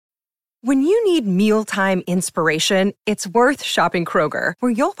When you need mealtime inspiration, it's worth shopping Kroger,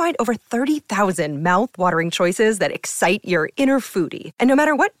 where you'll find over 30,000 mouth-watering choices that excite your inner foodie. And no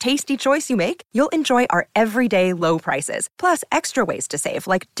matter what tasty choice you make, you'll enjoy our everyday low prices, plus extra ways to save,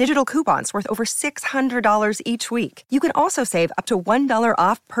 like digital coupons worth over $600 each week. You can also save up to $1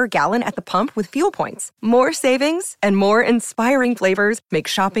 off per gallon at the pump with fuel points. More savings and more inspiring flavors make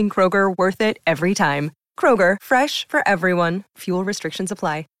shopping Kroger worth it every time. Kroger, fresh for everyone. Fuel restrictions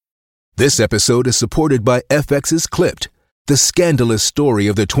apply. This episode is supported by FX's Clipped, the scandalous story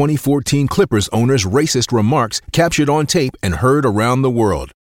of the 2014 Clippers owner's racist remarks captured on tape and heard around the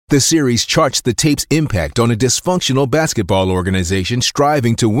world. The series charts the tape's impact on a dysfunctional basketball organization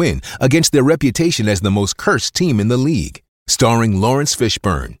striving to win against their reputation as the most cursed team in the league. Starring Lawrence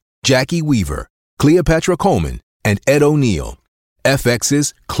Fishburne, Jackie Weaver, Cleopatra Coleman, and Ed O'Neill.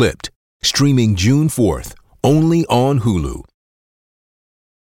 FX's Clipped, streaming June 4th, only on Hulu.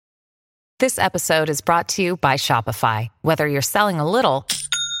 This episode is brought to you by Shopify. Whether you're selling a little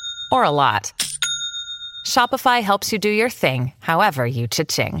or a lot, Shopify helps you do your thing, however you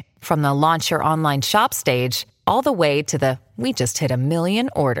cha-ching. From the launch your online shop stage, all the way to the we just hit 1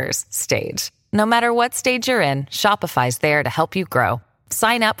 million orders stage. No matter what stage you're in, Shopify's there to help you grow.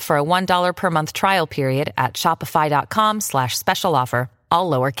 Sign up for a $1 per month trial period at shopify.com/special offer,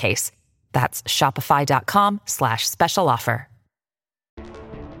 all lowercase. That's shopify.com/special offer.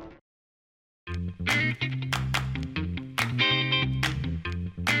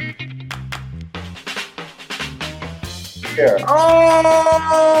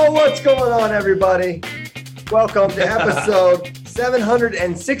 Oh, what's going on, everybody? Welcome to episode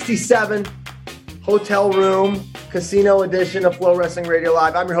 767, Hotel Room Casino Edition of Flow Wrestling Radio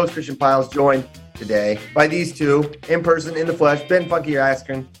Live. I'm your host, Christian Piles, joined today by these two, in person, in the flesh, Ben Funky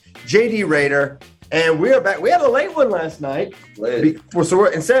Askren, JD Raider, and we are back. We had a late one last night. So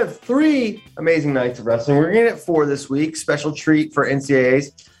we're, instead of 3 amazing nights of wrestling, we're going to get 4 this week. Special treat for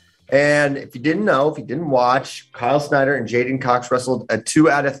NCAAs. And if you didn't know, if you didn't watch, Kyle Snyder and Jaden Cox wrestled a 2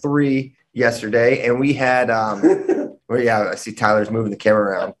 out of 3 yesterday. And we had, I see Tyler's moving the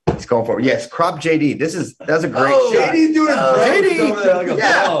camera around. He's going for it. Yes, Crop JD. That's a great shot. JD's doing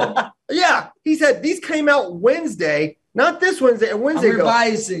JD. Yeah. He said these came out Wednesday. Not this Wednesday, a Wednesday ago.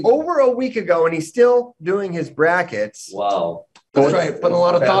 Over a week ago, and he's still doing his brackets. Wow. That's right. Putting a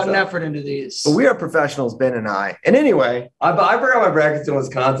lot of thought and effort into these. But we are professionals, Ben and I. And anyway. I forgot my brackets in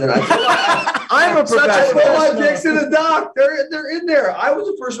Wisconsin. I'm a professional. I put my picks in the doc. They're in there. I was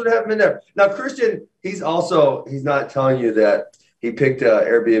the first one to have them in there. Now, Christian, he's not telling you that he picked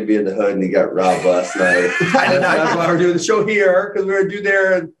Airbnb in the hood and he got robbed last night. That's why we're doing the show here, because we're going to do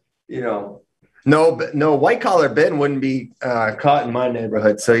there, and, No, white collar Ben wouldn't be caught in my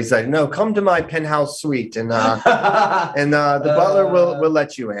neighborhood. So he said, "No, come to my penthouse suite, and the butler will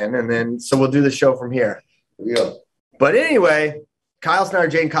let you in, and then so we'll do the show from here." Yeah. But anyway, Kyle Snyder,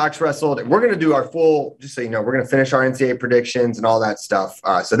 Jaden Cox wrestled. We're going to do our full. Just so you know, we're going to finish our NCAA predictions and all that stuff.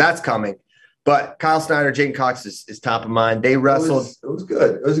 So that's coming. But Kyle Snyder, Jaden Cox is top of mind. They wrestled. It was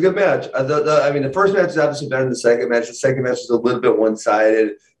good. It was a good match. The first match was obviously better than the second match. The second match was a little bit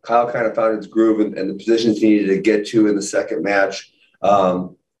one-sided. Kyle kind of found his groove and the positions he needed to get to in the second match.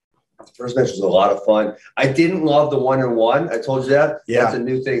 The first match was a lot of fun. I didn't love the 1-on-1. I told you that. Yeah. That's a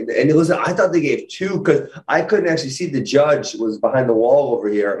new thing. And listen, I thought they gave 2 because I couldn't actually see the judge was behind the wall over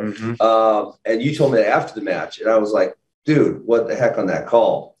here. Mm-hmm. And you told me that after the match. And I was like, dude, what the heck on that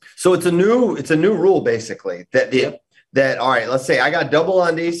call? So it's a new rule basically that all right, let's say I got double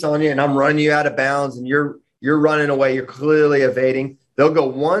undies on you and I'm running you out of bounds and you're running away. You're clearly evading. They'll go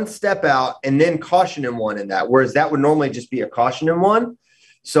one step out and then caution in one in that, whereas that would normally just be a caution in one.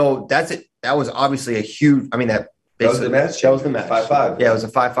 So that's it. That was obviously a huge. That was the match. That was the match. 5-5. Yeah, it was a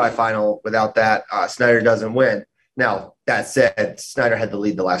 5-5 final. Without that, Snyder doesn't win. Now that said, Snyder had the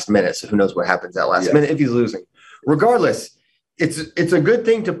lead the last minute, so who knows what happens that last minute if he's losing. Regardless, it's a good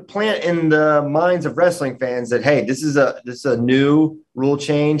thing to plant in the minds of wrestling fans that hey, this is a new rule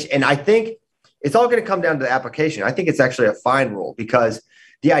change, and I think. It's all going to come down to the application. I think it's actually a fine rule because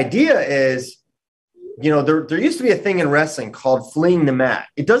the idea is, there used to be a thing in wrestling called fleeing the mat.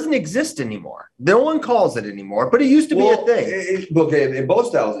 It doesn't exist anymore. No one calls it anymore, but it used to be a thing. In both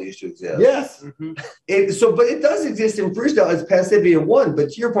styles it used to exist. Yes. Mm-hmm. But it does exist in freestyle. It's past it being 1. But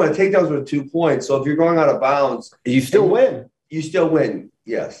to your point, takedowns were 2 points. So if you're going out of bounds, you still win. You still win.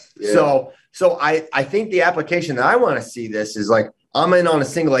 Yes. Yeah. So I think the application that I want to see this is like, I'm in on a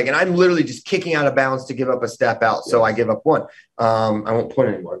single leg, and I'm literally just kicking out of bounds to give up a step out, so I give up 1. I won't point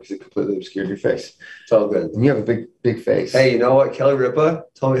anymore because it completely obscured your face. It's all good. And you have a big face. Hey, you know what? Kelly Ripa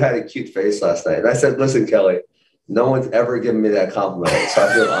told me I had a cute face last night. And I said, listen, Kelly, No one's ever given me that compliment, so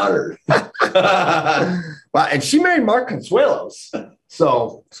I feel honored. Wow, and she married Mark Consuelos.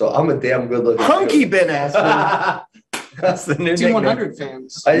 So I'm a damn good looking Hunky Ben Askren. That's the new Team nickname. 100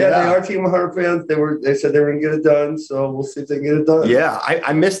 fans. Yeah, they are Team 100 fans. They said they were going to get it done, so we'll see if they can get it done. Yeah,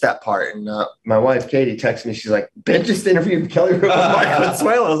 I missed that part. And my wife, Katie, texted me. She's like, Ben just interviewed Kelly Ripa and Mark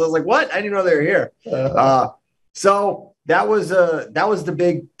Consuelos. I was like, what? I didn't know they were here. So that was the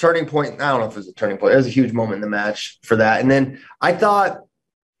big turning point. I don't know if it was a turning point. It was a huge moment in the match for that. And then I thought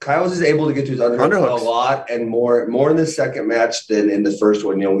Kyle was able to get to his underhooks a lot and more in the second match than in the first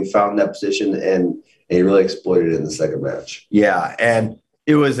one. We found that position and he really exploited it in the second match. Yeah, and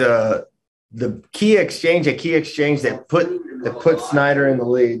it was the key exchange that put Snyder in the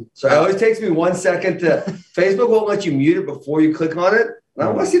lead. So it always takes me 1 second to Facebook won't let you mute it before you click on it. And I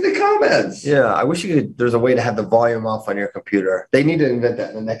want to see the comments. Yeah, I wish there's a way to have the volume off on your computer. They need to invent that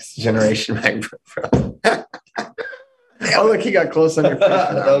in the next generation. Oh, look, he got close on your face.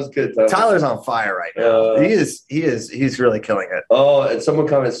 That was good, though. Tyler's on fire right now. He's really killing it. Oh, and someone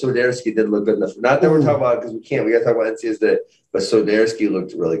commented Soderski did look good enough. Not that we're talking about because we can't. We got to talk about NCAAs today. But Soderski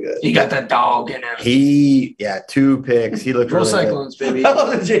looked really good. He got that dog in him. 2 picks. He looked really Cyclones, good. Baby. I love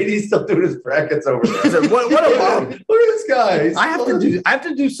that JD's still doing his brackets over there. what a bum. Look at this guy. I have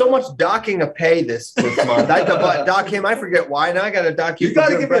to do so much docking of pay this month. I dock him. I forget why. Now I got to dock you. You got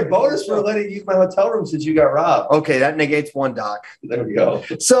to give me a bonus for letting you use my hotel room since you got robbed. Okay, that negates 1 dock. There we go.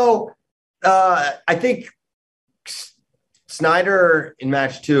 So I think Snyder in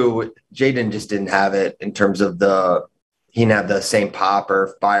match 2, Jaden just didn't have it in terms of he didn't have the same pop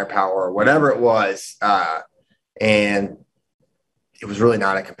or firepower or whatever it was. And it was really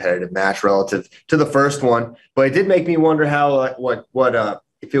not a competitive match relative to the first one. But it did make me wonder how,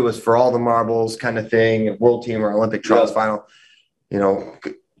 if it was for all the marbles kind of thing, World Team or Olympic Trials final,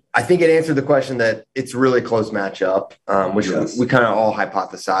 I think it answered the question that it's a really close matchup, which we kind of all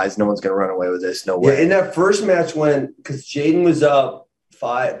hypothesized. No one's going to run away with this. No way. Yeah, in that first match because Jaden was up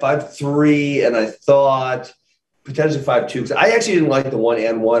 5-3, and I thought potentially 5-2. Because I actually didn't like the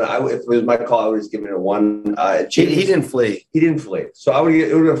 1-1. If it was my call, I would have just given it a 1. He didn't flee. He didn't flee. So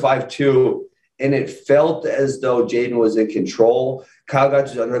it would have been 5-2, and it felt as though Jaden was in control. Kyle got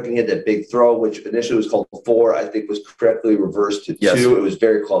to his underhook and he had that big throw, which initially was called 4. I think was correctly reversed to 2. Yes. It was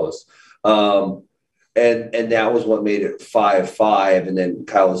very close. And that was what made it 5-5. And then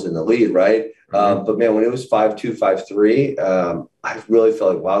Kyle was in the lead, right? Mm-hmm. But man, when it was 5-2, 5-3, I really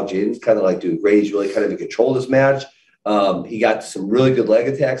felt like, wow, Jaden's kind of like doing great. He's really kind of in control of this match. He got some really good leg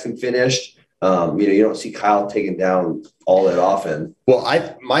attacks and finished. You don't see Kyle taken down all that often. Well,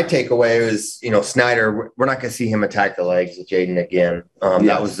 my takeaway is, Snyder, we're not going to see him attack the legs of Jaden again.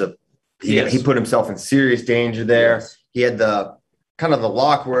 That was he put himself in serious danger there. Yes. He had the kind of the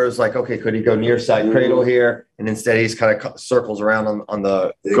lock where it was like, okay, could he go near side cradle here? And instead he's kind of circles around on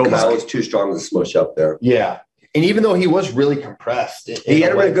the go. Kyle was too strong to smush up there. Yeah. And even though he was really compressed, he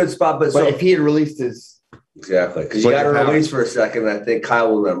had him in a good spot, but if he had released his. Exactly, because you got to release for a second. And I think Kyle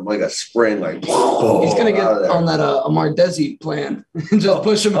will run like a sprint, like he's going to get on that Amar Desi plan and just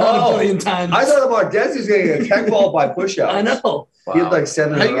push him out a billion times. I thought Amar Desi was going to get a tech ball by push-outs. I know. Wow. He had like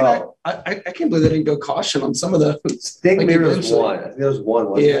 7 in a row. I can't believe they didn't go caution on some of the. I think maybe it was 1. I think it was 1.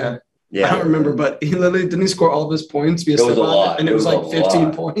 Wasn't it? Yeah, I don't remember, but he literally didn't score all of his points. It was a lot, and it was like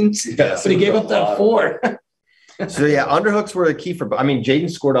 15 points. Yes, but he gave up that 4. So underhooks were the key for. I mean, Jaden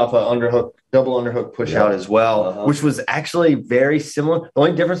scored off an double underhook push out as well, which was actually very similar. The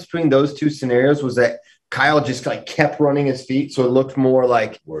only difference between those 2 scenarios was that Kyle just like kept running his feet, so it looked more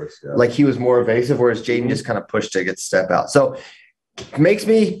like he was more evasive, whereas Jaden just kind of pushed to get step out. So it makes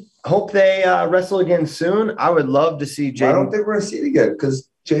me hope they wrestle again soon. I would love to see Jaden. I don't think we're going to see it again because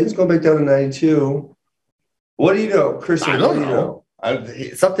Jaden's going back down to 92. What do you know, Christian? I don't know.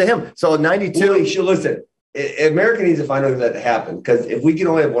 It's up to him. So 92. Well, listen. America needs to find out if that happened because if we can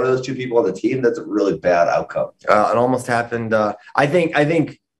only have one of those 2 people on the team, that's a really bad outcome. It almost happened. I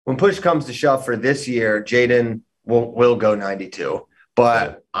think when push comes to shove for this year, Jaden will go 92.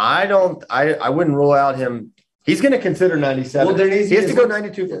 But I wouldn't rule out him. He's going to consider 97. Well, he has to go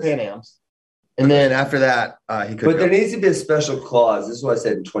 92 for Pan Ams. And then after that, he could. But there needs to be a special clause. This is what I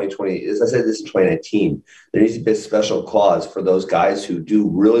said in 2020. I said this in 2019. There needs to be a special clause for those guys who do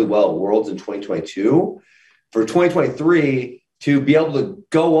really well at Worlds in 2022. For 2023 to be able to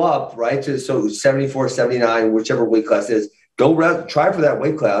go up, right, to 74, 79, whichever weight class is, try for that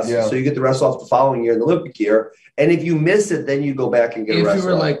weight class so you get the rest off the following year in the Olympic year. And if you miss it, then you go back and get a rest off. If you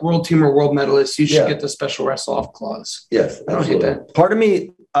were like world team or world medalist, you should get the special rest off clause. Yes, I don't hate that. Part of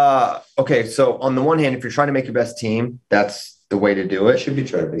me, okay, so on the one hand, if you're trying to make your best team, that's the way to do it. Should be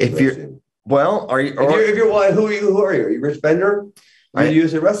trying to make your best team. Well, are you? If you're who are you? Are you Rich Bender? When you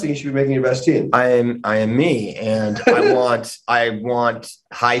use wrestling, you should be making your best team. I am me, and I want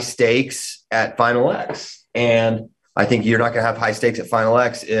high stakes at Final X, and I think you're not going to have high stakes at Final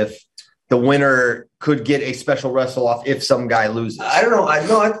X if the winner could get a special wrestle off if some guy loses. I don't know. I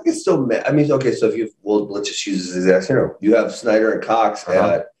think it's still. I mean, okay. So let's just use this exact scenario. You have Snyder and Cox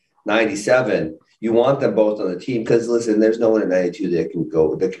at 97. You want them both on the team because listen, there's no one at 92 that can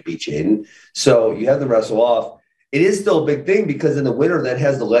beat Jaden. So you have them wrestle off. It is still a big thing because then the winner then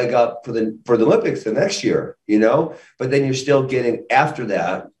has the leg up for the Olympics the next year, But then you're still getting after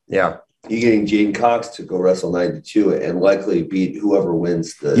that. Yeah. You're getting Jaden Cox to go wrestle 92 and likely beat whoever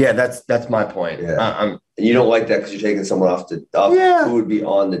wins the. Yeah, that's my point. Yeah. And you don't like that because you're taking someone off who would be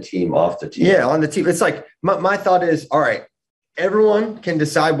on the team, off the team. Yeah, on the team. It's like my thought is, all right, everyone can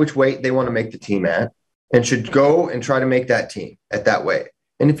decide which weight they want to make the team at and should go and try to make that team at that weight.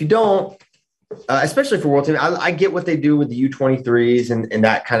 And if you don't, especially for World Team, I get what they do with the U23s and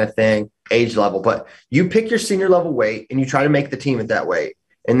that kind of thing, age level, but you pick your senior level weight and you try to make the team at that weight.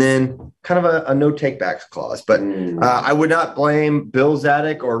 And then kind of a no takebacks clause. But I would not blame Bill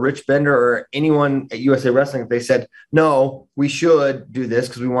Zadek or Rich Bender or anyone at USA Wrestling if they said, no, we should do this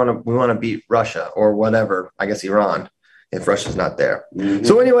because we want to beat Russia or whatever. I guess Iran if Russia's not there. Mm-hmm.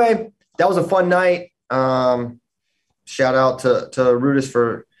 So anyway, that was a fun night. Shout out to Rudis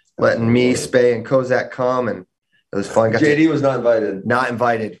for letting me, Spay, and Kozak come, and it was fun. JD was not invited. Not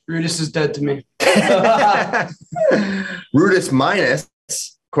invited. Rudis is dead to me. Rudis minus,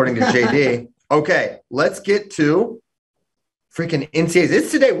 according to JD. Okay, let's get to freaking NCAAs.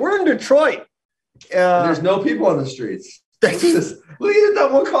 It's today. We're in Detroit. There's no people on the streets. Look at that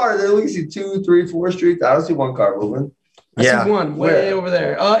one car. There at least 2, 3, 4 streets. I don't see one car moving. I see one way over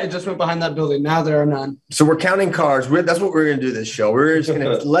there. It just went behind that building. Now there are none. So we're counting cars. That's what we're going to do this show. We're just going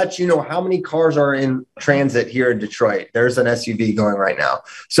to let you know how many cars are in transit here in Detroit. There's an SUV going right now.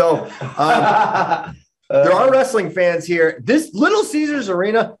 So there are wrestling fans here. This Little Caesars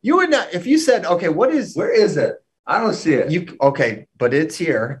Arena, you would not, if you said, okay, where is it? I don't see it. Okay, but it's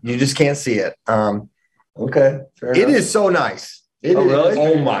here. You just can't see it. Okay. It is so nice. Really?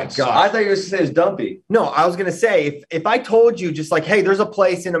 Oh my God. I thought you were going to say it's dumpy. No, I was going to say, if I told you just like, hey, there's a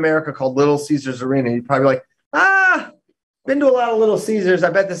place in America called Little Caesars Arena, you'd probably be like, been to a lot of Little Caesars.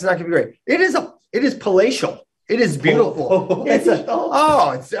 I bet this is not going to be great. It is palatial. It is beautiful. It's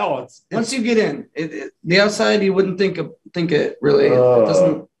once you get in, the outside, you wouldn't think it really. It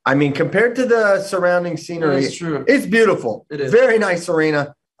doesn't. I mean, compared to the surrounding scenery, it's true. It's beautiful. It is. Very nice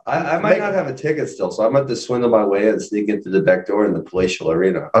arena. I might not have a ticket still, so I'm about to swindle my way in and sneak into the back door in the palatial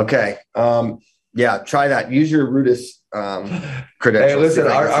arena. Okay. Yeah, try that. Use your Rudis credentials. Hey, listen,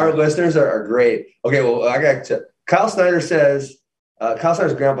 our listeners are great. Okay, well, I got to. Kyle Snyder's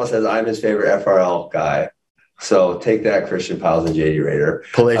grandpa says I'm his favorite FRL guy. So take that, Christian Piles and JD Raider.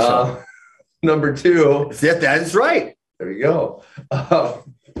 Palatial. Number 2. Yeah, that is right. There you go.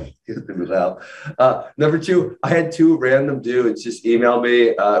 Number 2, I had 2 random dudes just email me.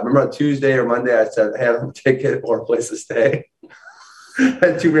 Remember on Tuesday or Monday, I said, hey, I have a ticket or a place to stay. I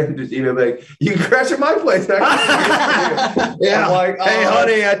had 2 random dudes email me like, you can crash at my place. Yeah. I'm like, hey,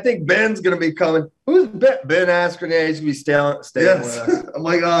 honey, I think Ben's going to be coming. Who's Ben? Ben Askren. He's going to be staying with us. I'm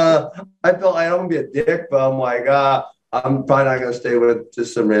like, I felt like I don't want to be a dick, but I'm like, I'm probably not going to stay with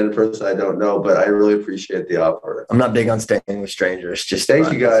just some random person I don't know, but I really appreciate the offer. I'm not big on staying with strangers. Just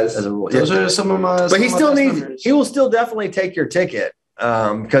thank you guys. As a rule. Those are some of my. But he still needs. He will still definitely take your ticket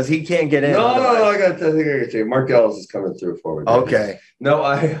because he can't get in. No. I got to take. Mark Ellis is coming through for me. Okay. No,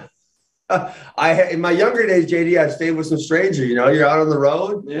 I in my younger days, JD, I stayed with some strangers. You're out on the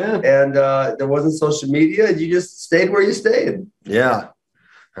road. Yeah. And there wasn't social media. And you just stayed where you stayed. Yeah.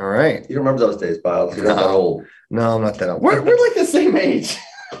 All right. You don't remember those days, Piles. You're not that old. No, I'm not that old. We're like the same age.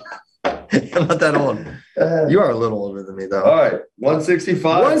 I'm not that old. You are a little older than me, though. All right. 165.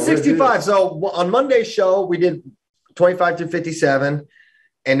 165. So on Monday's show, we did 25 through 57.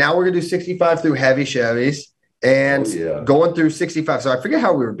 And now we're going to do 65 through heavy Chevys. And going through 65. So I forget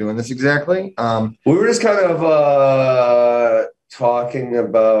how we were doing this exactly. We were just kind of talking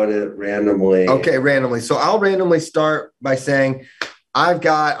about it randomly. Okay, randomly. So I'll randomly start by saying I'm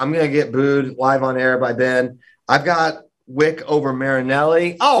going to get booed live on air by Ben. I've got Wick over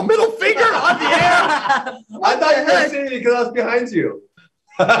Marinelli. Oh, middle finger on the air. I thought you were seeing me because I was behind you.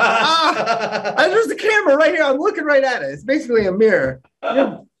 There's the camera right here. I'm looking right at it. It's basically a mirror.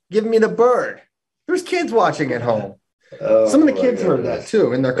 You're giving me the bird. There's kids watching at home. Some of the kids heard that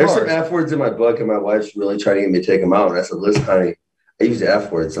too in their cars. There's some F words in my book, and my wife's really trying to get me to take them out. And I said, listen, honey, I use F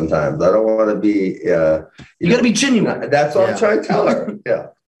words sometimes. I don't want to be. You got to be genuine. That's what I'm trying to tell her. Yeah.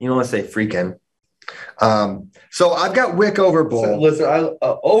 You don't want to say freaking. So I've got Wick over Bull. So, listen,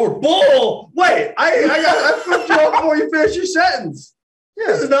 over Bull. Wait, I flipped you off before you finish your sentence. Yeah.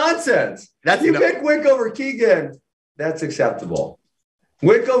 This is nonsense. You pick Wick over Keegan. That's acceptable.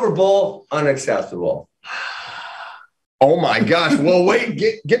 Wick over Bull, unacceptable. Oh my gosh! Well, wait,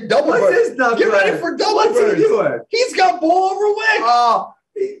 get double. What's this stuff? Get ready for double. What's he doing? He's got Bull over Wick. Oh,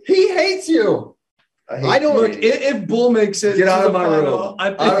 he hates you. I don't. Look, if Bull makes it, get out of my final, room.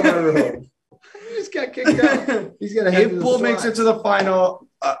 Out of my room. He just got kicked out. He's gonna. If Bull makes it to the final,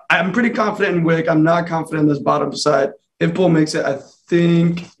 I'm pretty confident in Wick. I'm not confident in this bottom side. If Bull makes it, I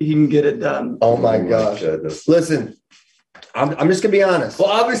think he can get it done. Oh my gosh! Listen. I'm just going to be honest. Well,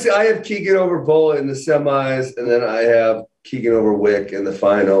 obviously, I have Keegan over Bull in the semis, and then I have Keegan over Wick in the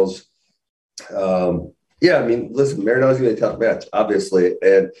finals. Yeah, I mean, listen, Marinelli's going to be a tough match, obviously.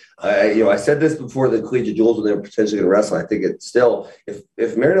 And, I said this before the collegiate duels when they were potentially going to wrestle. I think it's still,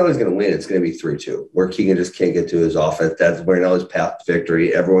 if Marinelli's going to win, it's going to be 3-2, where Keegan just can't get to his offense. That's Marinelli's path to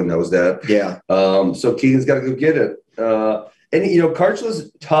victory. Everyone knows that. Yeah. So Keegan's got to go get it. And,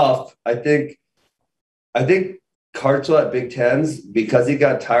 Karchela's tough. I think Karchela at Big Tens, because he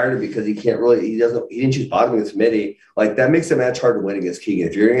got tired and because he didn't choose bottom against Mitty, like that makes the match hard to win against Keegan.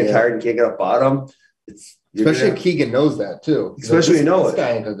 If you're going to get tired and can't get up bottom, especially if Keegan knows that too. Especially you know this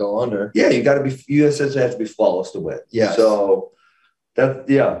guy ain't gonna go under. Yeah, you essentially have to be flawless to win. Yeah. So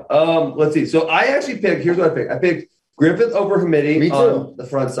let's see. So I actually picked, here's what I picked. I picked Griffith over Hamidi. Me too. On the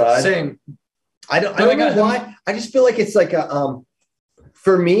front side. Same. I don't know why. I just feel like it's like a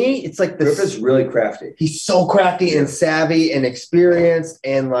for me, it's like this. Griffith's really crafty. He's so crafty and savvy and experienced.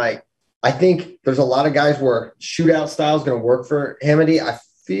 And like, I think there's a lot of guys where shootout style is going to work for Hamidi. I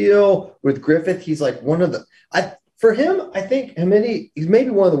feel with Griffith, he's like one of the, for him, I think Hamidi, he's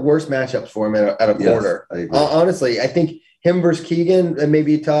maybe one of the worst matchups for him at a corner. Honestly, I think him versus Keegan, it may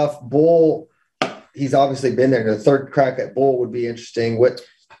be tough. Bull, he's obviously been there. The third crack at Bull would be interesting.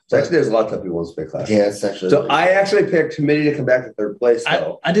 Actually, there's a lot of tough people in this big class. Yeah, it's actually. So I actually picked Hamidi to come back to third place,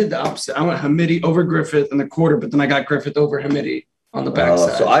 though. I did the opposite. I went Hamidi over Griffith in the quarter, but then I got Griffith over Hamidi on the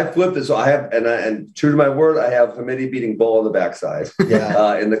backside. So I flipped it. So I have, and true to my word, I have Hamidi beating Bull on the backside.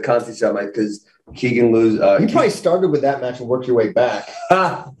 Yeah. In the Conti semi, because Keegan lose. You probably started with that match and worked your way back.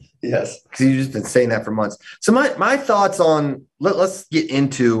 Yes. Because you've just been saying that for months. So my thoughts on, let's get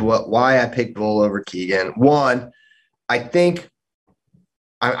into why I picked Bull over Keegan. One, I think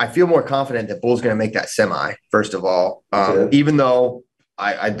I feel more confident that Bull's going to make that semi, first of all. Even though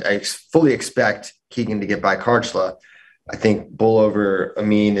I fully expect Keegan to get by Karchela, I think Bull over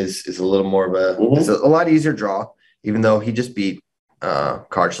Amin is a little more of it's a lot easier draw, even though he just beat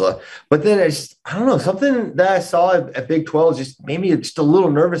Karchela. But then I don't know, something that I saw at Big 12 just made me just a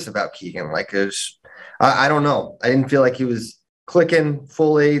little nervous about Keegan. Like, I don't know. I didn't feel like he was clicking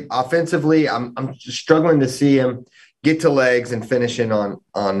fully offensively. I'm just struggling to see him get to legs and finishing on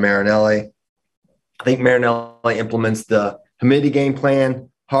Marinelli. I think Marinelli implements the Hamidi game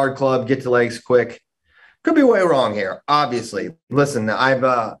plan, hard club, get to legs quick. Could be way wrong here, obviously. Listen,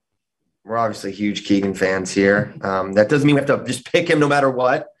 we're obviously huge Keegan fans here. That doesn't mean we have to just pick him no matter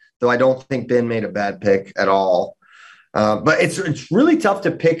what, though I don't think Ben made a bad pick at all. But it's really tough to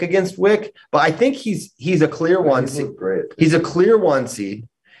pick against Wick, but I think he's a clear one seed. Great. He's a clear one seed.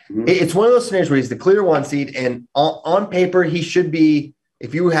 It's one of those scenarios where he's the clear one seed, and on paper, he should be,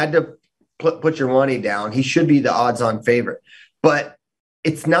 if you had to put your money down, he should be the odds-on favorite. But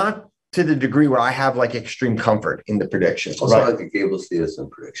it's not to the degree where I have like extreme comfort in the predictions. It's not like a Gable Stevenson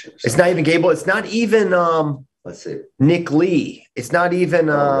prediction. It's not even Gable. It's not even let's see, Nick Lee. It's not even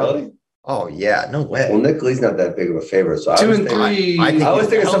really? Oh yeah, no way. Well, Nick Lee's not that big of a favorite. So 2 and 3. I was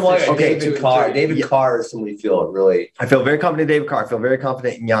thinking someone like David Carr. David Yeah. Carr is someone you feel really. I feel very confident in David Carr. I feel very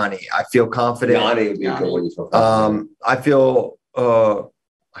confident in Yanni. I feel confident. Yanni would be a good one. You feel confident. I feel.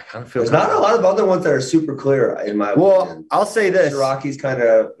 I kind of feel. There's not a lot of other ones that are super clear in my opinion. I'll say this. Shiraki's kind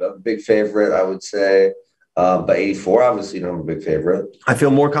of a big favorite, I would say. But 84, obviously, I'm a big favorite. I feel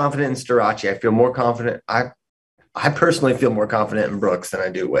more confident in Starachi. I feel more confident. I personally feel more confident in Brooks than I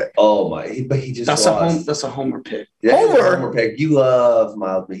do Wick. Oh my! But he just lost. That's a homer pick. Yeah, Homer pick. You love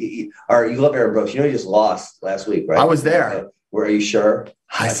Miles. You love Aaron Brooks. You know he just lost last week, right? I was there. Are you sure?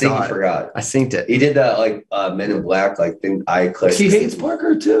 I think he forgot. I synced it. He did that like Men in Black thing. I clicked. He hates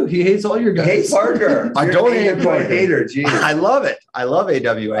Parker too. He hates all your guys. He hates Parker. I don't hate Parker. Hater. Geez. I love it. I love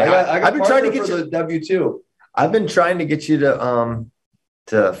AWA. I've been trying to get you the W2. I've been trying to get you to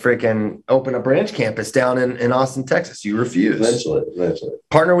freaking open a branch campus down in Austin, Texas. You refuse. Eventually.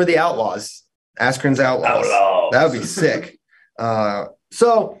 Partner with the Outlaws. Askren's Outlaws. That would be sick.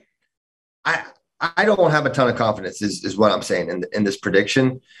 So I don't have a ton of confidence is what I'm saying in this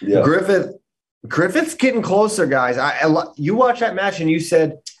prediction. Yeah. Griffith's getting closer, guys. You watched that match and you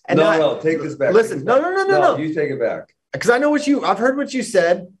said, no, take this back. Listen, no. You take it back. Because I know I've heard what you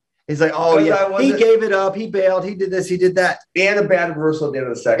said. He's like, oh yeah, he gave it up, he bailed, he did this, he did that. And a bad reversal at the end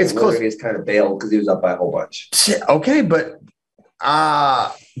of the second. It's close. He's kind of bailed because he was up by a whole bunch. Okay, but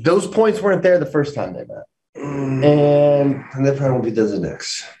those points weren't there the first time they met. And they probably won't be does it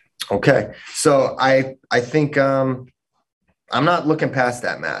next. Okay. So I think I'm not looking past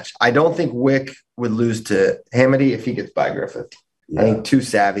that match. I don't think Wick would lose to Hamady if he gets by Griffith. Yeah. I think too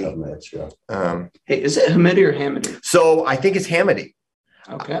savvy. Match, yeah. Hey, is it Hamady or Hamady? So I think it's Hamady.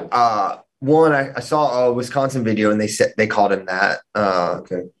 Okay. One, I saw a Wisconsin video and they called him that.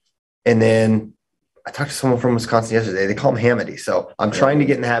 Okay. And then I talked to someone from Wisconsin yesterday. They call him Hamady. So I'm trying to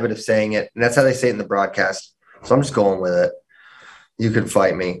get in the habit of saying it. And that's how they say it in the broadcast. So I'm just going with it. You can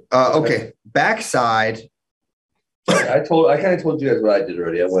fight me. Okay. Backside. I kind of told you guys what I did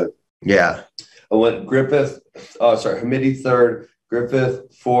already. I went Griffith. Hamady third,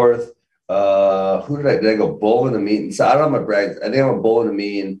 Griffith fourth. Who did I go? Bull in the mean. So I don't know my brags. I think I went Bull in the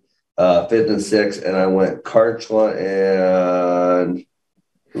mean, fifth and sixth, and I went Karchla and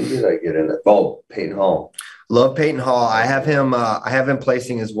who did I get in it? Oh, Peyton Hall. Love Peyton Hall. I have him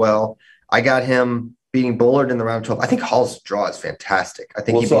placing as well. I got him beating Bullard in the round 12. I think Hall's draw is fantastic. I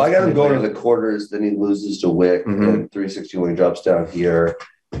think I got him going to the quarters, then he loses to Wick and 361 he drops down here,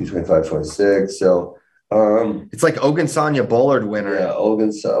 225, 26. So it's like Ogunsanya Bullard winner. Yeah,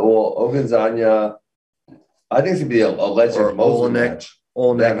 Ogunsanya. I think it's gonna be a legend match.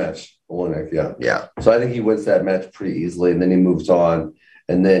 Olenek, yeah. Yeah. So I think he wins that match pretty easily, and then he moves on,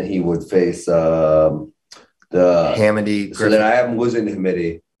 and then he would face the Hamady. So then I have him losing to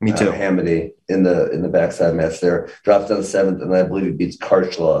Hamady. Me too. Hamady in the backside match there. Drops down to seventh, and I believe he beats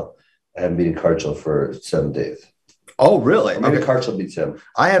Karchla. I haven't beaten Karchla for 7th, 8th. Oh, really? Maybe Karchla beats him.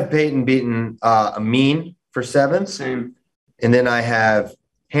 I have Peyton beating Amin for 7th. Same. And then I have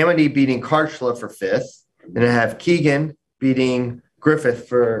Hamady beating Karchla for 5th. And I have Keegan beating Griffith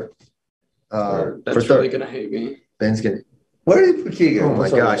for That's really going to hate me. Ben's going to. Where did you put Keegan? Oh, my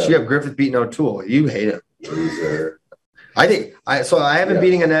gosh. You have Griffith beating O'Toole. You hate him. Loser. I have him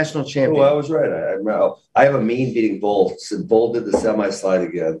beating a national champion. Oh, I was right. I have a mean beating Bull. So Bull did the semi-slide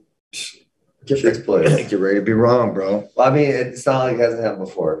again. Sixth place. Get ready to be wrong, bro. Well, I mean, it's not like it hasn't happened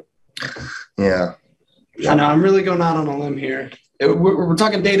before. Yeah. I know. I'm really going out on a limb here. We're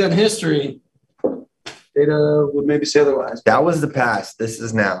talking data and history. Data would maybe say otherwise. That was the past. This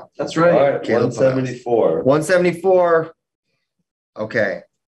is now. That's right. All right, 174. 174. Okay.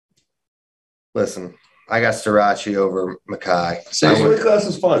 Listen, I got Starachi over Mackay. This weight class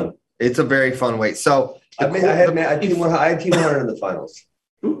is fun. It's a very fun weight. So I had Team 100 in the finals.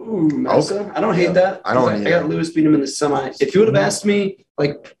 Ooh, Massa. Okay. I don't hate that. I got Lewis beat him in the semi. If you would have asked me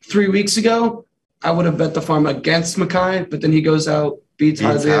like 3 weeks ago, I would have bet the farm against Mackay, but then he goes out, beats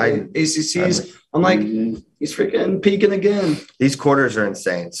Hadley ACCs. I'm like, he's freaking peaking again. These quarters are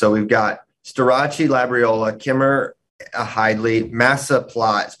insane. So we've got Starachi, Labriola, Kimmer, Hidley, Massa,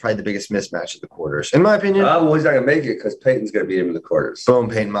 Plot is probably the biggest mismatch of the quarters, in my opinion. Well, he's not going to make it because Peyton's going to beat him in the quarters. Boom,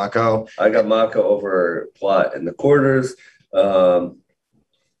 Peyton Mako. I got Mako over Plot in the quarters.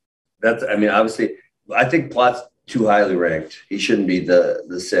 Obviously, I think Plot's too highly ranked. He shouldn't be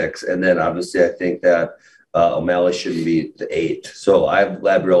the 6. And then, obviously, I think that O'Malley shouldn't be the 8. So I have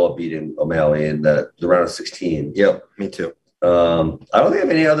Labriola beating O'Malley in the round of 16. Yep, me too. I don't think I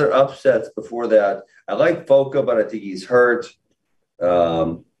have any other upsets before that. I like Foca, but I think he's hurt.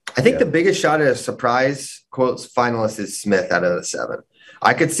 I think the biggest shot at a surprise quotes finalist is Smith out of the 7.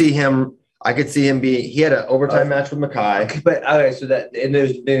 I could see him he had an overtime match with Mackay. But okay, so that and it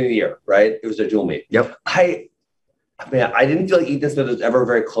was the beginning of the year, right? It was a dual meet. Yep. I didn't feel like Ethan Smith was ever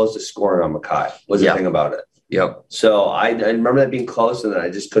very close to scoring on Mackay, was the thing about it. Yep. So I remember that being close, and then I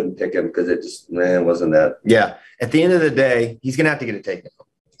just couldn't pick him because it wasn't that. Yeah. At the end of the day, he's gonna have to get it taken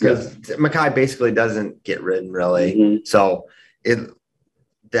because Mackay basically doesn't get ridden really. Mm-hmm. So but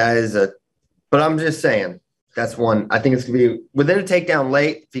I'm just saying that's one. I think it's gonna be within a takedown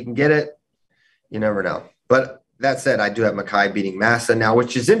late. If he can get it, you never know. But that said, I do have Mackay beating Massa now,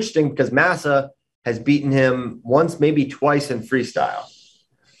 which is interesting because Massa has beaten him once, maybe twice in freestyle.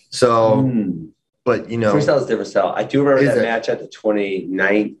 So, but freestyle is a different style. I do remember that match at the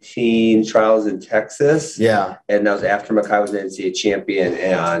 2019 trials in Texas. Yeah. And that was after Mackay was an NCAA champion,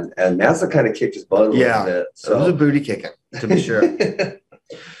 and Massa kind of kicked his butt a little bit. So it was a booty kicking, to be sure.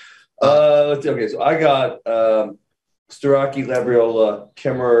 Let's see. Okay, so I got Starocci, Labriola,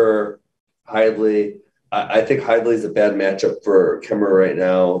 Kimmer, Hidley, I think Hidley's a bad matchup for Kemmer right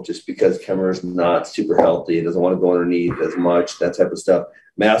now, just because Kemmer's not super healthy. He doesn't want to go underneath as much, that type of stuff.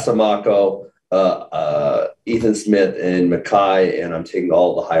 Massamako, Ethan Smith, and Mackay, and I'm taking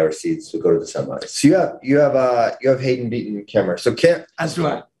all the higher seeds to go to the semis. So you have Hayden beating Kemmer. So That's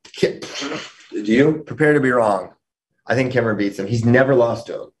right. Do you? Prepare to be wrong. I think Kemmer beats him. He's never lost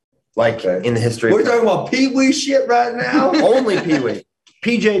to him, in the history. We're talking about Pee Wee shit right now. Only Pee Wee.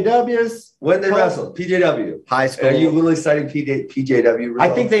 PJWs. When they wrestled, PJW. High school. Are you really citing PJW results? I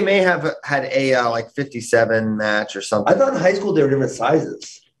think they may have had a 57 match or something. I thought in high school they were different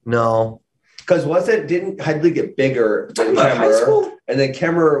sizes. No. Because didn't Hidley get bigger than High Kemmer? school? And then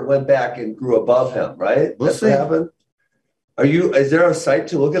Kemmer went back and grew above him, right? That's what happened. Is there a site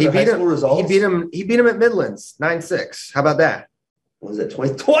to look at the high school results? He beat him at Midlands, 9-6. How about that? Was it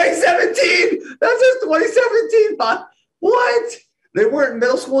 2017? That's just 2017. What? They weren't in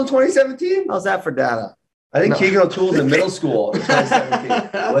middle school in 2017? How's that for data? I think Keegan O'Toole was in middle school in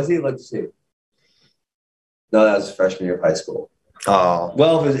 2017. Was he? Let's see. No, that was freshman year of high school. Oh.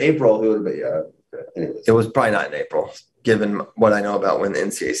 Well, if it was April, it would have been, yeah. Anyways. It was probably not in April, given what I know about when the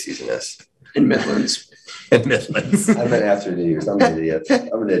NCAA season is. In Midlands. In Midlands. I meant after New Year's. I'm an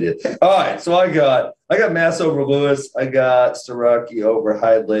idiot. All right, so I got Mass over Lewis. I got Starocci over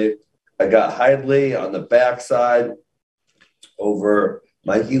Hidley. I got Hidley on the backside over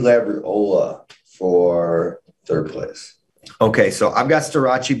Mikey Labriola for third place. Okay, so I've got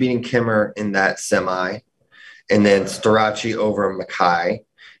Starocci beating Kemmer in that semi, and then Starocci over Mackay.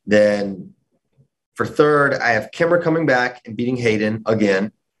 Then for third, I have Kemmer coming back and beating Hayden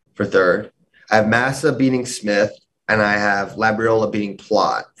again for third. I have Massa beating Smith, and I have Labriola beating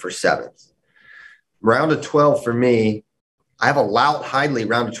Plott for seventh. Round of 12 for me, I have a Lout Hidley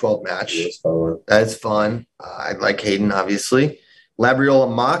round of 12 match. That's fun. I like Hayden, obviously.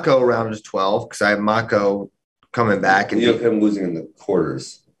 Labriola Mako round of 12 because I have Mako coming back. And you have him losing in the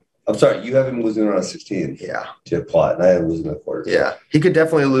quarters. I'm sorry, you have him losing around 16. Yeah. To Plott, and I have him losing in the quarters. Yeah. He could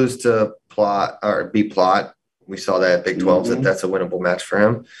definitely lose to Plott or beat Plott. We saw that at Big 12. That's a winnable match for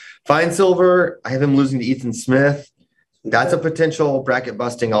him. Fine Silver, I have him losing to Ethan Smith. That's a potential bracket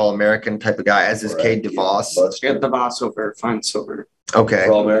busting All-American type of guy, as is Cade DeVos. Get DeVos over Fine Silver. Okay.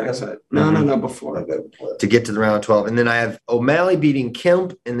 For All-American? No, before. To get to the round of 12. And then I have O'Malley beating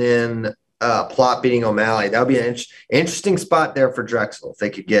Kemp and then Plott beating O'Malley. That would be an interesting spot there for Drexel. If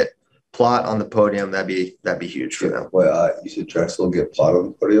they could get Plott on the podium, that'd be huge for them. Well, you said Drexel get Plott on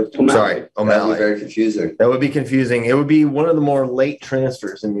the podium? Sorry, O'Malley. That would be very confusing. That would be confusing. It would be one of the more late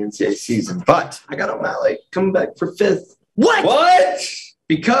transfers in the NCAA season. But I got O'Malley coming back for fifth. What?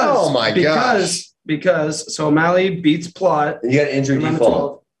 Because gosh. Because so O'Malley beats Plott. And you got injury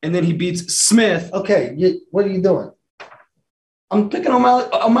default. And then he beats Smith. Okay, what are you doing? I'm picking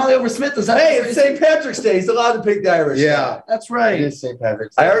O'Malley over Smith. Is that it's St. Patrick's Day. He's allowed to pick the Irish. Yeah, that's right. It is St.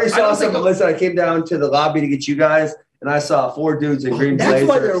 Patrick's Day. I already saw some. Listen, I came down to the lobby to get you guys, and I saw 4 dudes in green blazers. That's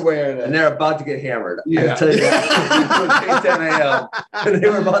why they're wearing it. And they're about to get hammered. Yeah. I tell you that. It was 10 a.m. And they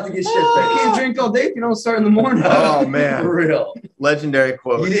were about to get shit You faced. can't drink all day if you don't start in the morning. Oh, man. For real. Legendary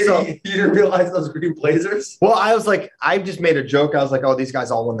quote. You didn't realize those green blazers? Well, I was like, I just made a joke. I was like, oh, these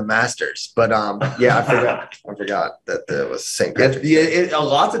guys all won the Masters. But yeah, I forgot that it was St. Patrick's Day.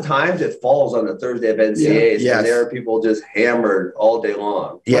 Lots of times it falls on the Thursday of NCAAs. Yeah. And there are people just hammered all day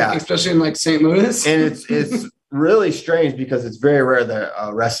long. Yeah. Especially in like St. Louis. And it's really strange because it's very rare that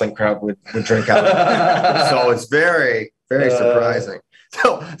a wrestling crowd would drink out. So it's very, very surprising.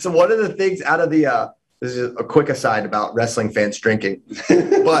 So one of the things out of the this is a quick aside about wrestling fans drinking,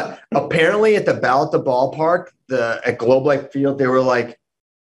 but apparently at the ballpark, at Globe Life Field, they were like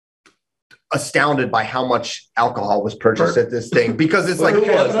astounded by how much alcohol was purchased at this thing because it's like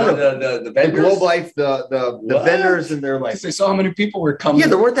the vendors? Globe Life, the vendors, and they're like they saw how many people were coming. Yeah,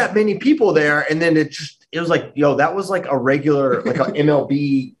 there weren't that many people there, and then it was like, that was like a regular like an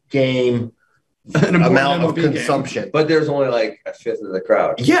MLB game. An amount of consumption, but there's only like a fifth of the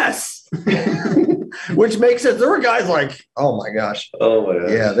crowd. Yes, which makes sense. There were guys like, oh my gosh,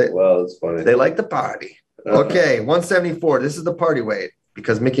 yeah, it's funny. They like the party. Okay, 174. This is the party weight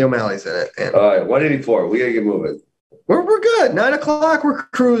because Mickey O'Malley's in it. And all right, 184. We gotta get moving. We're good. 9 o'clock. We're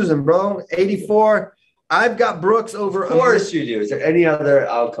cruising, bro. 84. I've got Brooks over. Of course you do. Is there any other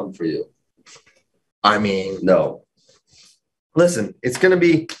outcome for you? I mean, no. Listen, it's gonna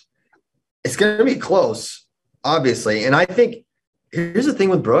be close, obviously. And I think here's the thing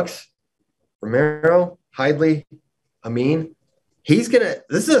with Brooks, Romero, Hidley, Amin. This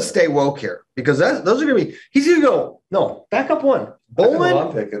is a stay woke here because those are going to be, he's going to go, no, back up one.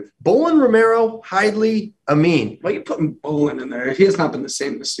 Bolin, Romero, Hidley, Amin. Why are you putting Bolin in there? He has not been the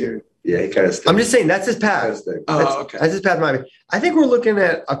same this year. Yeah, he kind of. I'm just saying that's his path. Okay. That's his path. I think we're looking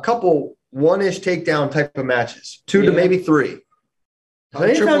at a couple one-ish takedown type of matches, 2 to maybe 3.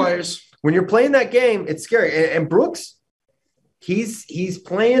 Trip wires. When you're playing that game, it's scary. And Brooks, he's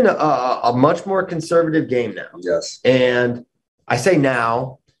playing a much more conservative game now. Yes. And I say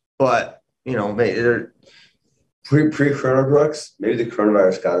now, but they're pre-Corona Brooks. Maybe the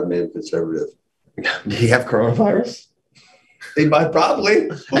coronavirus got him made conservative. Do you have coronavirus? They might probably.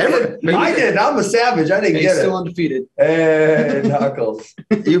 I did. I'm a savage. I didn't get it. Still undefeated. Hey, knuckles.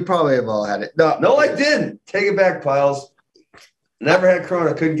 You probably have all had it. No, I didn't. Take it back, Piles. Never had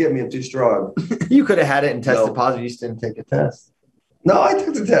corona. Couldn't get me. I'm too strong. You could have had it and tested positive. You just didn't take a test. No, I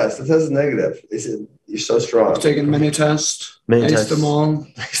took the test. The test is negative. They said, you're so strong. I've taken many tests. Aced them all.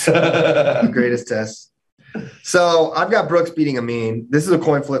 Greatest test. So I've got Brooks beating Amin. This is a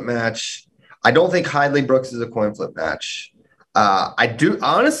coin flip match. I don't think Hidlay Brooks is a coin flip match. I do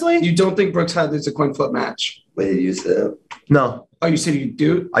honestly. You don't think Brooks Hidlay's a coin flip match? Wait, you said no. Oh, you said you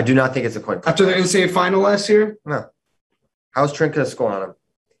do? I do not think it's a coin flip. After the NCAA final last year? No. How's Trent going to score on him?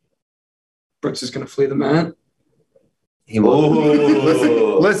 Brooks is going to flee the mat. He will.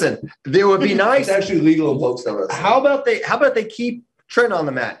 Listen. It would be nice. It's actually legal in folks. How about they keep Trent on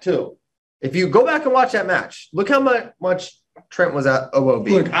the mat too? If you go back and watch that match, look how much Trent was at OOB.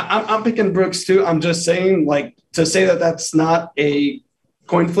 Look, I'm picking Brooks too. I'm just saying, like, to say that that's not a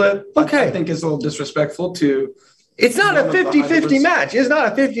coin flip, okay, I think is a little disrespectful to. It's not a 50-50 match. It's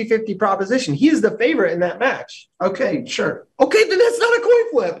not a 50-50 proposition. He is the favorite in that match. Okay, sure. Okay, then that's not a coin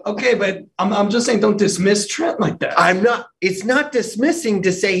flip. Okay, but I'm just saying don't dismiss Trent like that. I'm not. It's not dismissing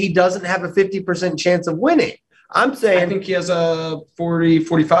to say he doesn't have a 50% chance of winning. I'm saying. I think he has a 40,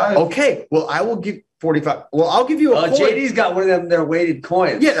 45. Okay, well, I will give 45. Well, I'll give you a coin. JD's got one of them, their weighted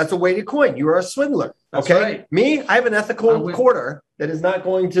coins. Yeah, that's a weighted coin. You are a swindler. That's okay? Right. Me, I have an ethical quarter that is not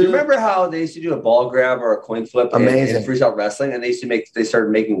going to. Do you remember how they used to do a ball grab or a coin flip in freestyle wrestling? And they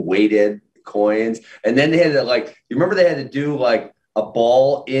started making weighted coins. And then they had to you remember they had to do a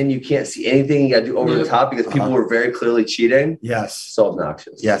ball in, you can't see anything. You got to do over the top because people were very clearly cheating. Yes. So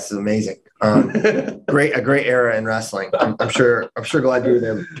obnoxious. Yes, it's amazing. A great era in wrestling. I'm sure glad you were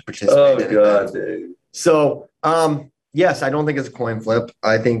there to participate. Oh God, dude. So yes, I don't think it's a coin flip.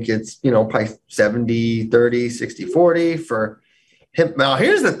 I think it's probably 70-30, 60-40 for him. Now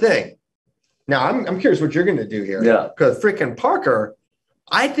here's the thing. Now I'm curious what you're going to do here. Yeah, because freaking Parker,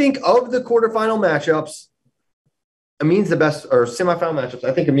 I think of the quarterfinal matchups, Amin's the best, or semifinal matchups.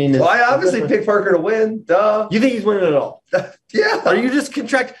 I think Amin is. Well, I obviously picked Parker to win. Duh. You think he's winning it all? Yeah. Or you just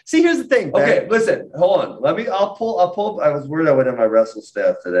contract? See, here's the thing. Ben. Okay, listen, hold on. I'll pull up. I was worried I went on my wrestle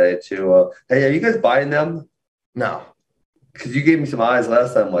staff today to. Hey, are you guys buying them? No. Because you gave me some eyes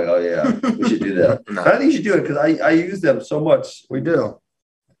last time. I'm like, oh yeah, we should do that. No. I think you should do it because I use them so much. We do.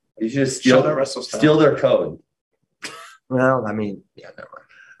 You should just steal their code. Well, I mean, yeah, never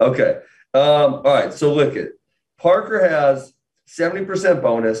mind. Okay. All right. So look at Parker has 70%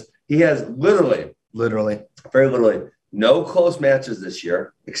 bonus. He has literally, very literally, no close matches this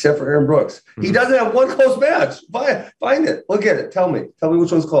year except for Aaron Brooks. Mm-hmm. He doesn't have one close match. Find it. Look at it. Tell me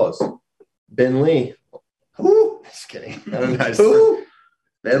which one's close. Ben Lee. Who? Just kidding. Who?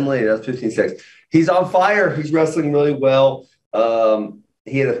 Ben Lee. That's 15-6. He's on fire. He's wrestling really well.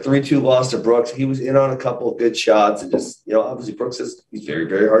 He had a 3-2 loss to Brooks. He was in on a couple of good shots, and just obviously Brooks he's very,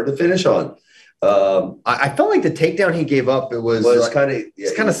 very hard to finish on. I felt like the takedown he gave up, it was kind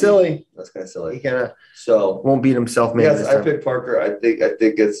of silly. That's kind of silly. He kind of won't beat himself. Maybe yes, I picked Parker. I think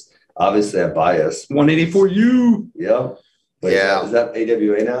it's obviously a bias. 184 U. Yeah. Wait, yeah. Is that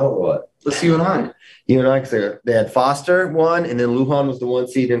AWA now or what? Let's you and I. You and I, because they had Foster won, and then Lujan was the 1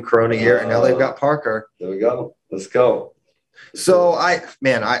 seed in Corona year, and now they've got Parker. There we go. Let's go. So I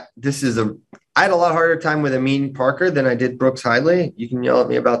had a lot harder time with Amin Parker than I did Brooks Hidlay. You can yell at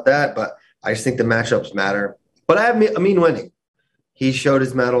me about that, but I just think the matchups matter. But I have Amin winning. He showed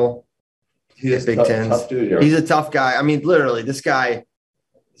his mettle. He's Big Tens. Tough dude here. He's a tough guy. I mean, literally, this guy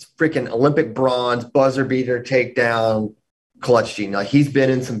is freaking Olympic bronze, buzzer beater, takedown, clutch gene. He's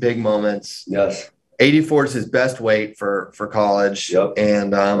been in some big moments. Yes. 84 is his best weight for college. Yep.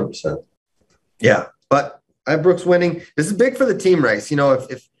 And 100%. Yeah, but I have Brooks winning. This is big for the team race.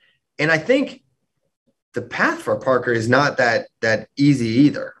 And I think the path for Parker is not that easy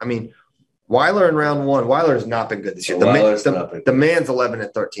either. I mean, Weiler in round 1. Weiler has not been good this year. The man's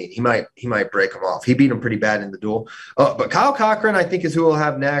 11-13. He might break him off. He beat him pretty bad in the duel. But Kyle Cochran, I think, is who we'll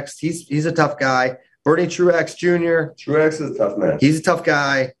have next. He's a tough guy. Bernie Truex Jr. Truex is a tough man. He's a tough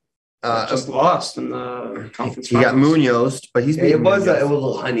guy. Just lost in the conference. He got Munoz, but he's it was a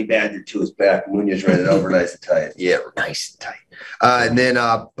little honey badger to his back. Munoz ran it over nice and tight. Yeah, nice and tight. And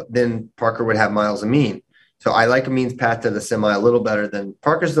then Parker would have Miles Amin. So I like Amin's path to the semi a little better than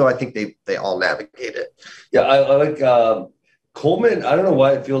Parker's, though I think they all navigate it. Yeah, I like Coleman. I don't know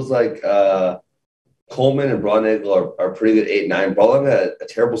why it feels like Coleman and Braunagel are pretty good 8-9. Braunagel had a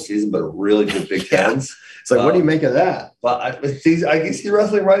terrible season, but a really good Big Tens. It's like, what do you make of that? But I guess he's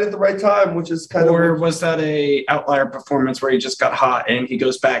wrestling right at the right time, which is kind of. Or was that a outlier performance where he just got hot and he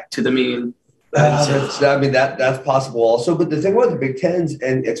goes back to the mean? That's possible also. But the thing about the Big Tens,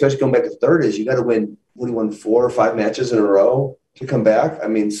 and especially going back to third, is you got to win. What do you won 4 or 5 matches in a row to come back? I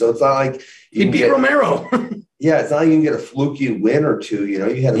mean, so it's not like he beat Romero. Yeah, it's not like you can get a fluky win or two. You know,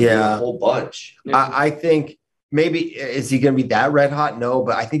 you had to win a whole bunch. Yeah. I think. Maybe is he going to be that red hot? No,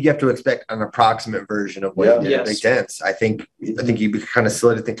 but I think you have to expect an approximate version of what he did at Big Tens. I think you kind of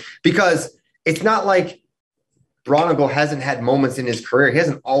slid it because it's not like Braunagel hasn't had moments in his career. He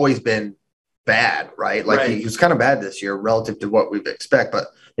hasn't always been bad, right? Like he was kind of bad this year relative to what we'd expect. But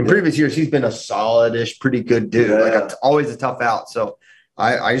in previous years, he's been a solid-ish, pretty good dude. Yeah. Like always a tough out. So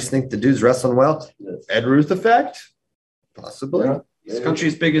I just think the dude's wrestling well. Ed Ruth effect, possibly. Yeah. This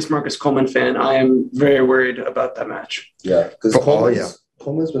country's biggest Marcus Coleman fan. I am very worried about that match. Yeah, because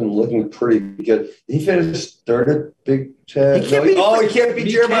Coleman's been looking pretty good. He finished third at Big Ten. He can't beat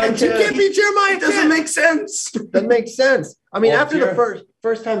Jeremiah. He can't beat Jeremiah. It doesn't make sense. That makes sense. I mean, after the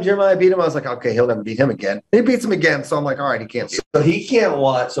first time Jeremiah beat him, I was like, okay, he'll never beat him again. He beats him again, so I'm like, all right, he can't beat him. So he can't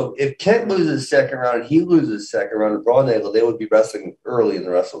watch. So if Kent loses second round and he loses second round of Braunagel, they would be wrestling early in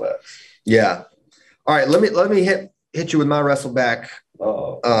the wrestle match. Yeah. All right, let me hit you with my wrestle back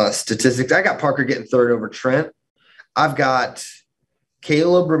statistics. I got Parker getting third over Trent. I've got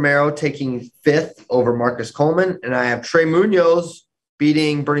Caleb Romero taking 5th over Marcus Coleman, and I have Trey Munoz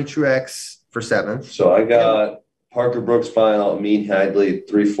beating Bernie Truex for 7th. So I got Parker Brooks final, Amin Hadley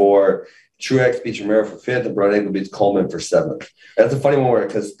 3-4. Truex beats Romero for 5th, and Braunagel beats Coleman for 7th. That's a funny one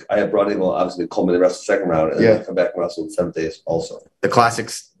because I have Braunagel, obviously Coleman, the rest of the second round, and then I come back and wrestle in 7th days also. The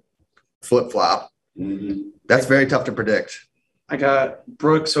classics flip-flop. Mm-hmm. That's very tough to predict. I got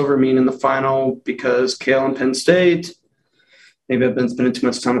Brooks over Mean in the final because Kale and Penn State. Maybe I've been spending too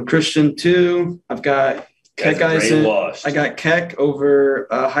much time with Christian too. I've got Keck Eisen. I got Keck over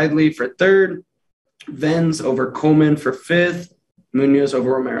Hidley for 3rd. Venz over Coleman for 5th. Munoz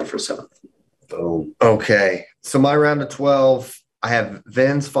over Romero for 7th. Boom. Okay. So my round of 12, I have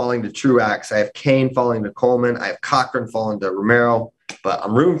Venz falling to Truax. I have Kane falling to Coleman. I have Cochran falling to Romero. But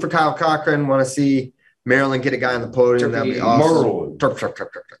I'm rooting for Kyle Cochran. Want to see Maryland get a guy on the podium. That'd be awesome.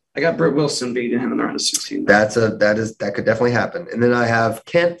 I got Britt Wilson beating him in the round of 16. That could definitely happen. And then I have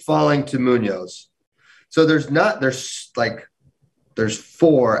Kent falling to Munoz. So there's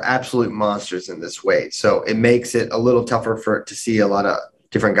 4 absolute monsters in this weight. So it makes it a little tougher to see a lot of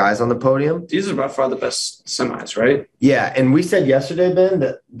different guys on the podium. These are by far the best semis, right? Yeah. And we said yesterday, Ben,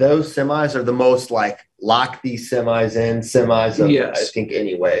 that those semis are the most lock these semis in semis of, I think,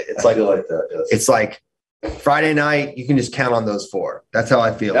 anyway. It's like that. Yes. It's like Friday night, you can just count on those 4. That's how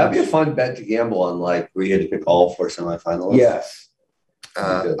I feel. That'd be a fun bet to gamble on, where you had to pick all 4 semifinalists. Yes.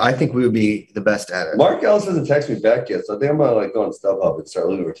 I think we would be the best at it. Mark Ellis hasn't texted me back yet, so I think I'm gonna go on StubHub and start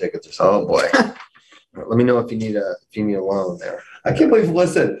looking for tickets or something. Oh boy. Let me know if you need a loan there. I can't believe.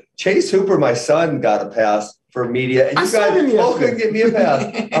 Listen, Chase Hooper, my son, got a pass for media, and you guys both couldn't get me a pass.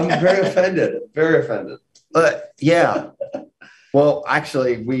 I'm very offended. Very offended. Yeah. Well,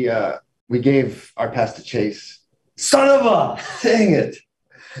 actually, we gave our pass to Chase. Son of a dang it.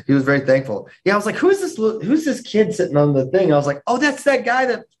 He was very thankful. Yeah, I was like, who's this kid sitting on the thing? I was like, oh, that's that guy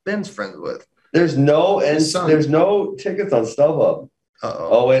that Ben's friends with. There's no tickets on StubHub. Uh-oh.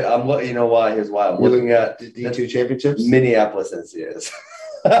 Oh wait, you know why? Here's why. I'm looking at D2 championships. Minneapolis NCAs.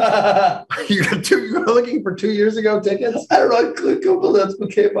 You're looking for 2 years ago tickets? I don't know. Click Google. That's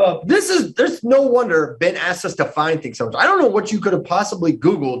what came up. There's no wonder Ben asked us to find things so much. I don't know what you could have possibly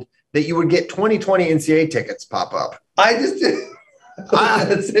Googled that you would get 2020 NCAA tickets pop up. I just did.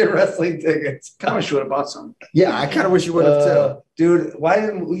 Let's say wrestling tickets. Kind of wish you would have bought some. Yeah, I kind of wish you would have too. Dude, why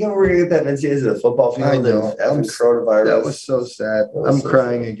didn't we ever get that NCAAs at a football field? I know. Coronavirus. That was so sad. I'm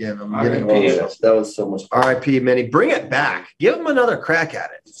crying again. I'm getting emotional. That was so much fun. R.I.P. Minnie. Bring it back. Give him another crack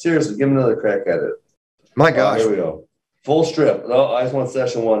at it. Seriously, give him another crack at it. My gosh. Here we go. Full strip. No, I just want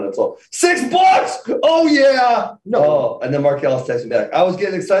session 1. That's all. $6? Oh, yeah. No. Oh, and then Mark Ellis texted me back. I was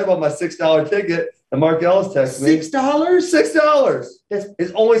getting excited about my $6 ticket. And Mark Ellis texted me. $6? $6.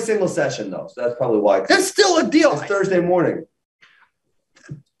 It's only single session, though. So that's probably why. That's still a deal. It's Thursday morning.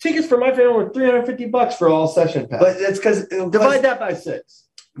 Tickets for my family were $350 for all session pass. But it's because divide that by 6.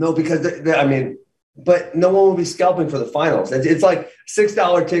 No, because but no one will be scalping for the finals. It's like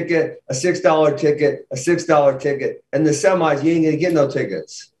 $6 ticket, a $6 ticket, a $6 ticket, and the semis you ain't gonna get no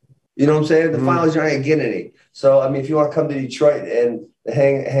tickets. You know what I'm saying? The finals you're not gonna get any. So I mean, if you want to come to Detroit and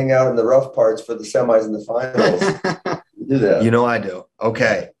hang out in the rough parts for the semis and the finals, do that. You know I do.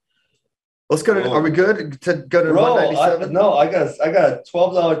 Okay. Let's go to. Are we good to go to 197? I got a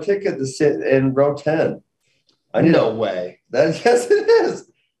 $12 ticket to sit in row 10. No way. Yes, it is.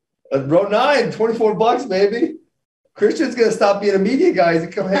 Row 9, $24, maybe. Christian's gonna stop being a media guy. He's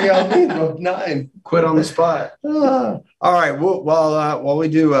gonna come hang out with me in row 9. Quit on the spot. All right. While we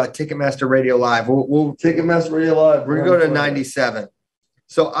do Ticketmaster Radio Live, we'll Ticketmaster Radio Live. We're gonna go to 97.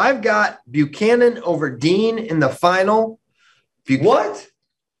 So I've got Buchanan over Dean in the final. What?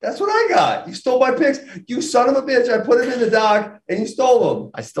 That's what I got. You stole my picks. You son of a bitch. I put them in the doc and you stole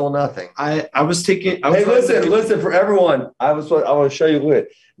them. I stole nothing. I was taking. Listen for everyone. I want to show you. Look,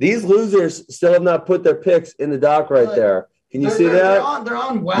 these losers still have not put their picks in the doc right there. Can you see that? They're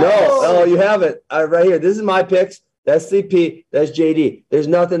on. Wow. No, you haven't. Right here. This is my picks. That's CP. That's JD. There's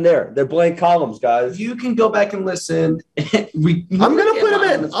nothing there. They're blank columns, guys. You can go back and listen. I'm gonna put them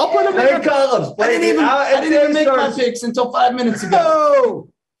in. I'll put them in. Blank columns. I didn't even make my picks until 5 minutes ago. No.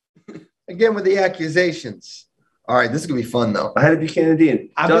 Again with the accusations. All right, this is gonna be fun though. I had a Buchanan Dean.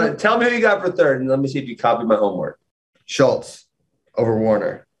 Tell me who you got for third, and let me see if you copied my homework. Schultz over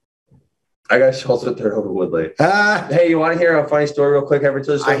Warner. I got Schultz with third over Woodley. Hey, you want to hear a funny story real quick?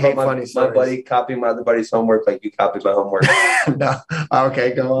 I hate funny stories. My buddy copying my other buddy's homework like you copied my homework. No.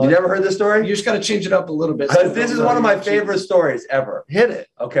 Okay, go on. You never heard this story? You just got to change it up a little bit. Because this is one of my favorite stories ever. Hit it.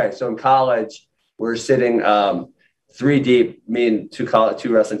 Okay, so in college, we're sitting 3 deep, me and two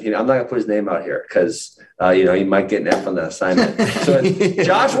wrestling teams. I'm not gonna put his name out here because you might get an F on that assignment. So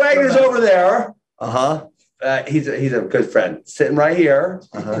Josh Wagner's over there. He's a good friend sitting right here,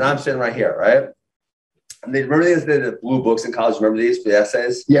 and I'm sitting right here, right? And remember the blue books in college. Remember these for the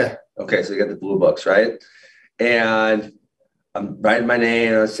essays? Yeah. Okay, so you got the blue books, right? And I'm writing my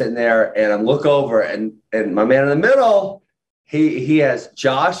name, and I'm sitting there, and I'm look over, and my man in the middle, he has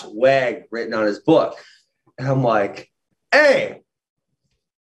Josh Wag written on his book. And I'm like, hey,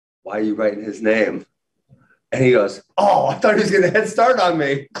 why are you writing his name? And he goes, oh, I thought he was going to head start on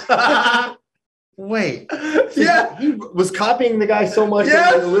me. Wait. Yeah. He was copying the guy so much.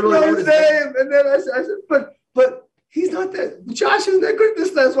 Yeah, that literally wrote his name. And then I said, but he's not that, Josh isn't that good at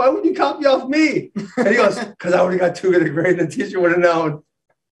this class. Why would you copy off me? And he goes, because I would have got too good a grade and the teacher would have known.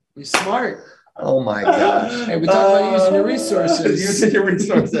 You're smart. Oh my gosh. Hey, we talk about using your resources. Using your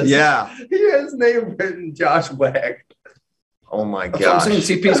resources. Yeah. He has his name written, Josh Wag. Oh my gosh. I'm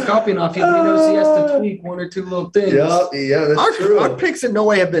saying CP's copying off you. He knows he has to tweak one or two little things. Yeah, that's true. Our picks in no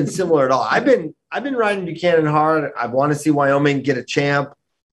way have been similar at all. I've been riding Buchanan hard. I want to see Wyoming get a champ.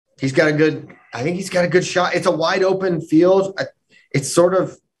 I think he's got a good shot. It's a wide open field. It's sort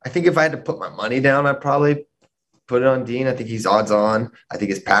of, I think if I had to put my money down, I'd probably put it on Dean. I think he's odds on. I think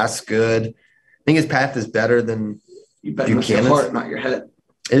his path's good. I think his path is better than Buchanan's. Your heart, not your head.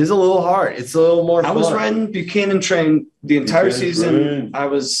 It is a little hard. It's a little more fun. I was riding Buchanan train the entire season. I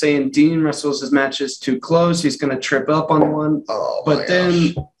was saying Dean wrestles his matches too close. He's going to trip up on one. But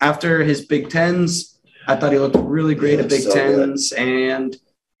then after his Big Tens, I thought he looked really great at Big Tens. Good. And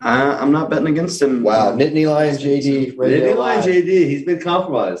I'm not betting against him. Wow. Nittany Lions JD. Nittany Lions JD. He's been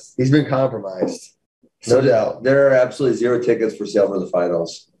compromised. No doubt. There are absolutely 0 tickets for sale for the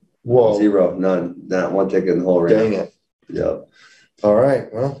finals. Whoa. 0. None. Not 1 ticket in the whole arena. Dang it. Yeah. All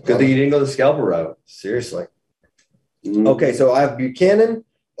right. Well, good thing you didn't go the scalper route. Seriously. Okay, so I have Buchanan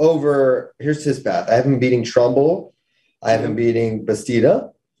over. Here's his path. I have him beating Trumbull. I have him beating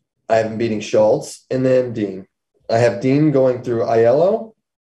Bastida. I have him beating Schultz, and then Dean. I have Dean going through Aiello,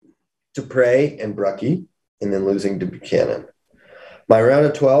 Dupre, and Brucky, and then losing to Buchanan. My round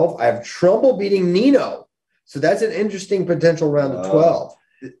of 12, I have Trumbull beating Nino. So that's an interesting potential round of 12.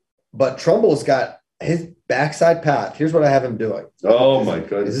 But Trumbull's got his backside path. Here's what I have him doing. Oh my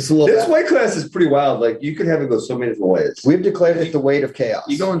goodness. Is this weight class is pretty wild. Like you could have it go so many different ways. We've declared it the weight of chaos.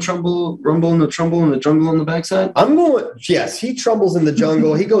 You going rumble in the jungle on the backside? I'm going, yes, he trumbles in the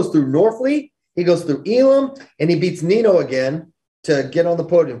jungle. He goes through Norfleet, he goes through Elam, and he beats Nino again to get on the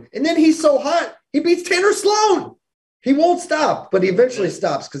podium. And then he's so hot, he beats Tanner Sloan. He won't stop, but he eventually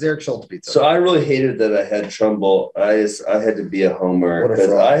stops because Eric Schultz beats him. So I really hated that I had Trumbull. I had to be a homer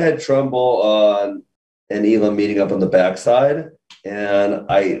because I had Trumbull on and Elam meeting up on the backside. And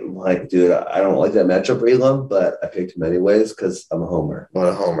I'm like, dude, I don't like that matchup for Elam, but I picked him anyways because I'm a homer. What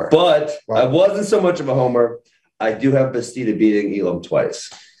a homer. But I wasn't so much of a homer. I do have Bastida beating Elam twice.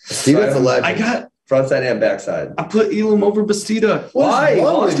 Bastida's a legend. front side and back side. I put Elam over Bastida. Why? You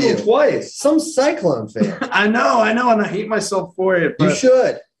wrong lost with to him you? twice. Some Cyclone fan. I know, and I hate myself for it. You But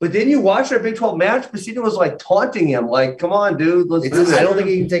should. But didn't you watch that Big 12 match? Bastida was like taunting him, like, "Come on, dude, let's do this." I don't think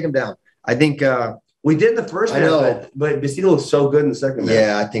he can take him down. I think. We did the first I match, know. but Bastida was so good in the second match.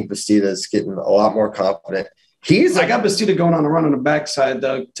 Yeah, I think Bastida's getting a lot more confident. I got Bastida going on a run on the backside,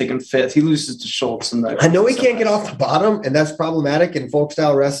 though, taking fifth. He loses to Schultz. I know he can't get off the bottom, and that's problematic in folk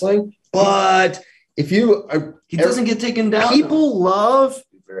style wrestling. But if you, He doesn't get taken down. people love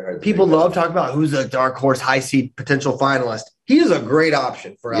Very hard to People think of. love talking about who's a dark horse high seed potential finalist. He is a great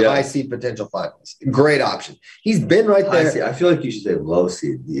option for a Yeah. high seed potential finalist. Great option. He's been right High there. seed. I feel like you should say low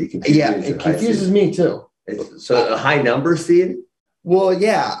seed. You can Yeah, it confuses me too. So a high number seed. Well,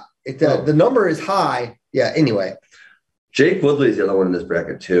 yeah, the number is high. Yeah. Anyway, Jake Woodley is the other one in this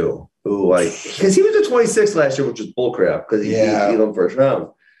bracket too. Who because he was at 26 last year, which was bullcrap because he beat him first round.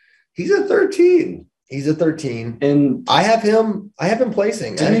 He's at 13. he's a 13, And I have him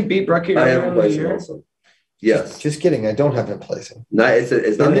placing. didn't he beat Brucky I earlier have in the placing year? also. Yes. Just kidding. I don't have him placing. No, it's not And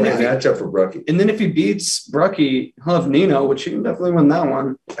a then good if he- matchup for Brucky. And then if he beats Brucky, he'll have Nino, which he can definitely win that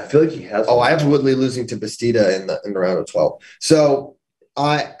one. I feel like he has. Oh, I have Woodley losing to Bastida in the round of 12. So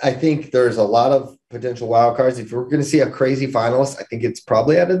I think there's a lot of potential wild cards. If we're going to see a crazy finalist, I think it's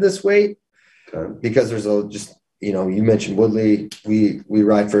probably out of this weight because there's you mentioned Woodley. We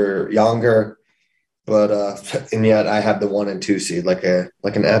ride for Younger, but and yet I have the 1 and 2 seed like an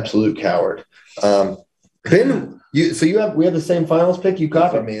absolute coward. Ben, we have the same finals pick. You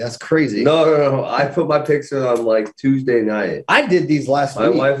copied me. That's crazy. No. I put my picks in on like Tuesday night. I did these last My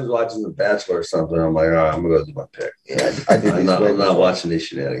week. wife was watching The Bachelor or something. I'm like, all right, I'm gonna go do my pick. Yeah, I did I'm these. not way- watching these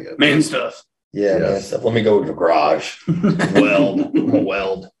shenanigans. Man stuff. Yeah, Yeah. man, stuff. Let me go to the garage. Weld. I'm a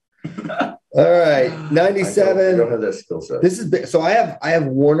weld. All right, I 97. don't have that skill set. This is big. So I have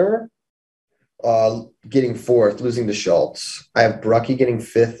Warner getting 4th, losing to Schultz. I have Brucky getting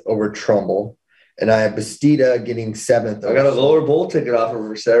 5th over Trumbull, and I have Bastida getting 7th. I got a lower bowl ticket offer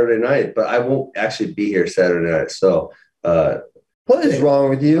for Saturday night, but I won't actually be here Saturday night. So, What is wrong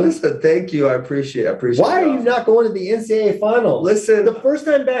with you? listen, thank you. I appreciate. Why are the you offer. not going to the NCAA final? Listen, The first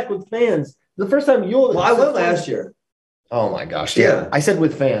time back with fans. The first time you'll. I went last year. Oh my gosh! Yeah. I said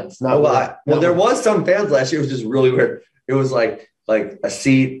with fans. Not with, There was some fans last year. It was just really weird. It was like a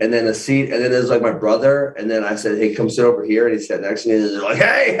seat and then a seat and then there's like my brother and then I said, "Hey, come sit over here." And he sat next to me and they're like,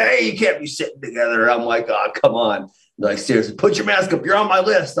 "Hey, you can't be sitting together." I'm like, "Oh, come on!" They're like, seriously, put your mask up. You're on my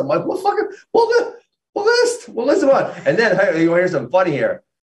list. I'm like, "What fucking list? What list am I on?" And then hey, you want to hear something funny here?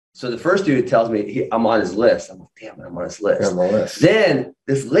 So the first dude tells me I'm on his list. I'm like, "Damn it, I'm on his list." on my list. Then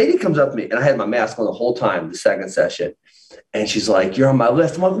this lady comes up to me, and I had my mask on the whole time, the second session. And she's like, "You're on my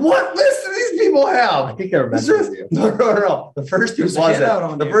list." I'm like, "What list do these people I have?" think they're messing with you. No. The first dude There's a kid out on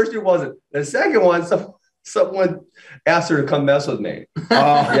wasn't. The you. first dude wasn't. The second one, someone asked her to come mess with me.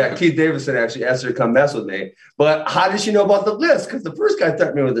 Yeah, Keith Davidson actually asked her to come mess with me. But how did she know about the list? Because the first guy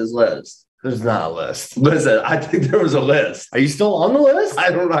threatened me with his list. There's not a list. Listen, I think there was a list. Are you still on the list?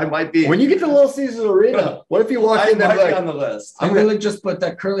 I don't know. I might be. When you get to Little Caesars Arena, what if you walk I in there might be like, on the list. I really just put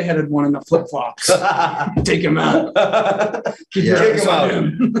that curly-headed one in the flip-flops. Take him out. Keep Yeah. your Take eyes him on out.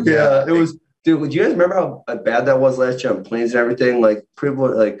 him. Yeah, it was, dude. Do you guys remember how bad that was last year on planes and everything? Like people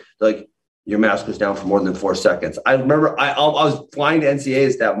like your mask was down for more than 4 seconds. I remember I was flying to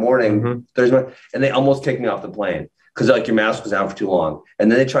NCAAs that morning, Thursday morning, and they almost kicked me off the plane because like your mask was down for too long.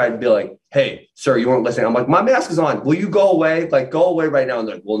 And then they tried to be like, "Hey, sir, you weren't listening." I'm like, "My mask is on. Will you go away? Like, go away right now." And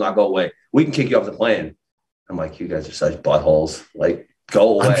they're like, "We'll not go away. We can kick you off the plane." I'm like, "You guys are such buttholes. Like,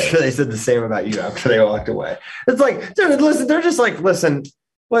 go away." I'm sure they said the same about you after they walked away. It's like, dude, listen, they're just like, listen,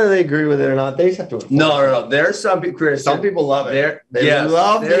 whether they agree with it or not, they just have to. No. There's some people, Chris. Some people love it. They Yes,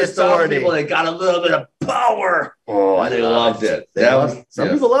 love the there's some authority. people that got a little bit of power. Oh, They loved it. Some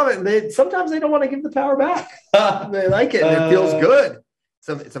people love it. And sometimes they don't want to give the power back. They like it. And it feels good.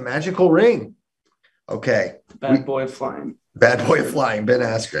 It's a magical ring. Okay. Bad boy flying. Bad boy flying, Ben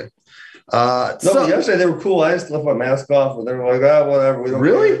Askren. But yesterday they were cool. I just left my mask off, and they were like, "Oh, whatever." We don't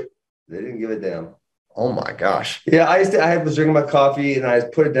Really? care." They didn't give a damn. Oh my gosh. Yeah, I was drinking my coffee, and I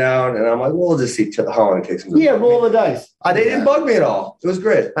just put it down, and I'm like, "We'll just see how long it takes." Yeah, roll the dice. They didn't bug me at all. It was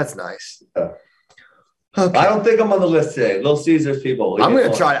great. That's nice. Yeah. Okay. I don't think I'm on the list today. Little Caesars people. I'm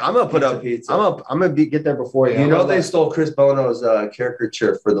gonna try. I'm gonna put up. Pizza. I'm gonna get there before you. You I'm know gonna they let- stole Chris Bono's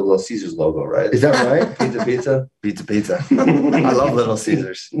caricature for the Little Caesars logo, right? Is that right? Pizza? Pizza. I love Little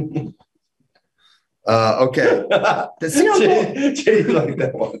Caesars. Okay. Jay, you like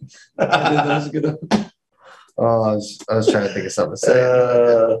that one? That was good. Oh, I was trying to think of something to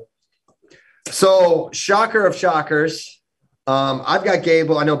say. So, shocker of shockers. I've got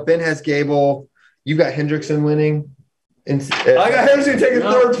Gable. I know Ben has Gable. You got Hendrickson winning. I got Hendrickson taking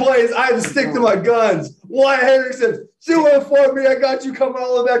third place. I had to stick to my guns. Wyatt Hendrickson, do it for me. I got you coming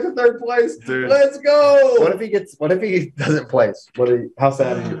all the way back to third place. Dude. Let's go. What if he doesn't place? How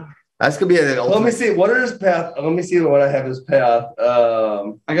sad are you? That's gonna be Let me see. What are his path? Let me see what I have his path.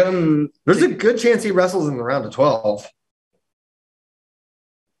 I got him. There's a good chance he wrestles in the round of 12.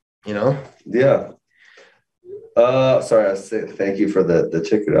 You know? Yeah. Sorry, I say thank you for the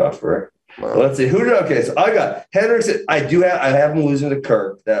ticket offer. Wow. Let's see so I got Hendrickson. I have him losing to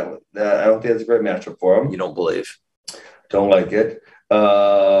Kirk. That I don't think that's a great matchup for him. You don't believe? Don't like it.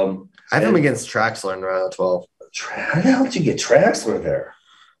 I have him against Traxler in the round of 12. How the hell did you get Traxler there?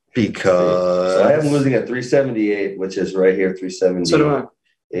 Because I have him losing at 378, which is right here, 378. So do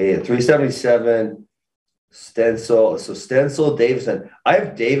I. 377. Stencil. So Stencil, Davison. I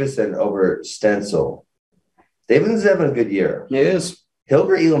have Davison over Stencil. Davison's having a good year. He is.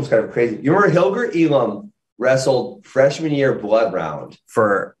 Hilger Elam's kind of crazy. You remember Hilger Elam wrestled freshman year blood round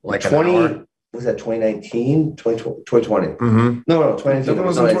for like 20. Was that 2019? 2020. Mm-hmm. No,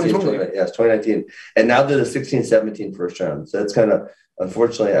 2019. Yes, 2019. And now they're the 16-17 first round. So that's kind of,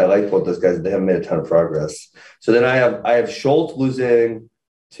 unfortunately, I like both those guys. They haven't made a ton of progress. So then I have Schultz losing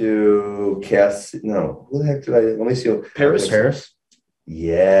to Cass. No, who the heck did I? Let me see. Paris.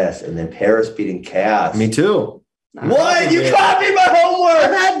 Yes, and then Paris beating Cass. Me too. What? You copied my homework.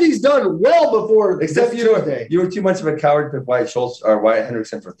 I've had these done well before. Except you were too much of a coward to pick Wyatt Schultz or Wyatt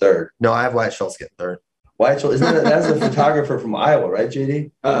Hendrickson for third. No, I have Wyatt Schultz getting third. Wyatt Schultz, that's a photographer from Iowa, right,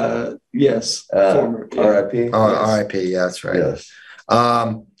 JD? Yes. Former. RIP. RIP. Yeah, that's right. Yes.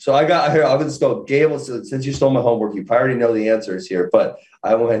 So I got here. I'll just go Gable. So since you stole my homework, you probably already know the answers here, but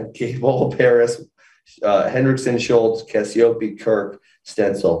I went Gable, Paris, Hendrickson, Schultz, Cassiope, Kirk,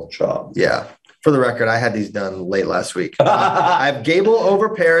 Stencil, Traub. Yeah. For the record, I had these done late last week. I have Gable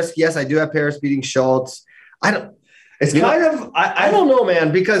over Paris. Yes, I do have Paris beating Schultz. I don't know,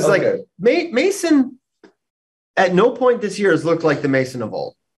 man, because Mason at no point this year has looked like the Mason of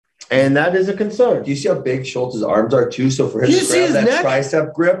old. And that is a concern. Do you see how big Schultz's arms are too? So for him to grab that neck?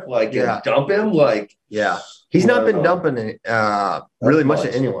 Tricep grip, and dump him, he's not been dumping really much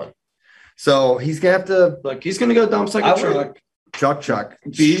at anyone. So he's gonna have to he's gonna go dumps like a truck. Chuck.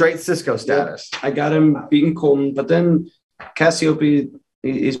 Straight Cisco status. Yep. I got him beating Colton, but then Cassiope,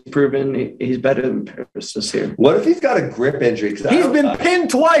 he's proven he's better than Paris this year. What if he's got a grip injury? He's been pinned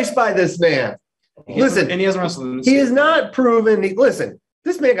twice by this man. Listen, and he hasn't wrestled. He is not proven. Listen,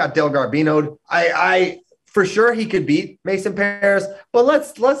 this man got Del Garbino'd. I for sure he could beat Mason Paris, but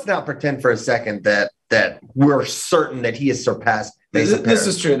let's not pretend for a second that we're certain that he has surpassed Mason Paris.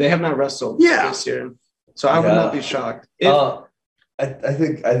 This is true. They have not wrestled this year, so I would not be shocked. I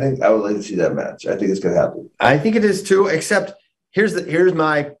think I would like to see that match. I think it's going to happen. I think it is too, except here's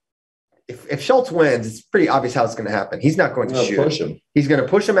my if Schultz wins, it's pretty obvious how it's going to happen. He's not going to shoot. Push him. He's going to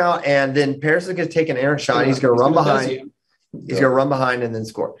push him out, and then Paris is going to take an errant shot. He's going to run behind. He's going to run behind and then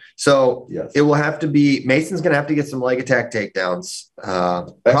score. So it will have to be Mason's going to have to get some leg attack takedowns.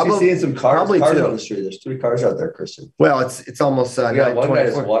 Probably seeing some cars on the street. There's 3 cars out there, Christian. Well, it's almost one guy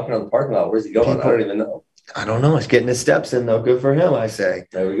just walking on the parking lot. Where's he going? I don't even know. I don't know. He's getting his steps in, though. Good for him, I say.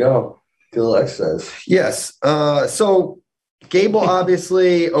 There we go. Good little exercise. Yes. So Gable,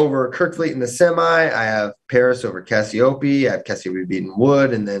 obviously, over Kirkfleet in the semi. I have Paris over Cassiope. I have Cassiope beating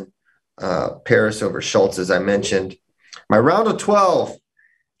Wood, and then Paris over Schultz, as I mentioned. My round of 12,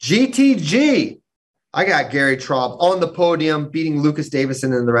 GTG. I got Gary Traub on the podium, beating Lucas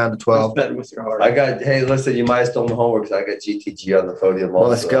Davison in the round of 12. Betting with your heart. Hey, listen, you might have stolen the homework because I got GTG on the podium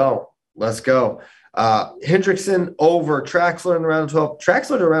also. Let's go. Hendrickson over Traxler in the round of 12.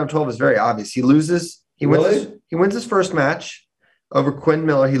 Traxler to round 12 is very obvious. He loses. He wins his first match over Quinn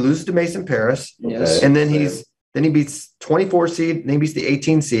Miller. He loses to Mason Paris. Yes. And then he beats 24 seed. Then he beats the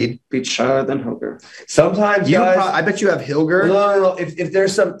 18 seed. Beats Shire, then Hilger. Sometimes I bet you have Hilger. No. If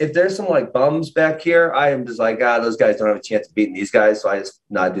there's some like bums back here, I am just like, those guys don't have a chance of beating these guys. So I just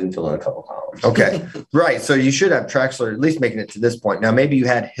didn't fill in a couple columns. Okay. Right. So you should have Traxler at least making it to this point. Now maybe you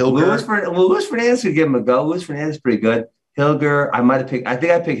had Hilger. Luis Fernandez could give him a go. Luis Fernandez is pretty good. Hilger, I think I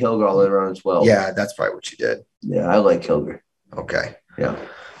picked Hilger all the way around as well. Yeah, that's probably what you did. Yeah, I like Hilger. Okay. Yeah.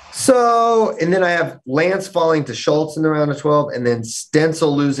 So, and then I have Lance falling to Schultz in the round of 12, and then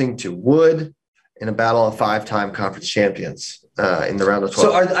Stencil losing to Wood in a battle of 5-time conference champions in the round of 12.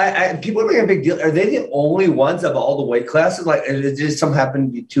 So are people making a big deal? Are they the only ones of all the weight classes? Like, did just some happen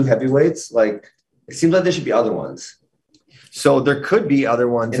to be 2 heavyweights? Like, it seems like there should be other ones. So there could be other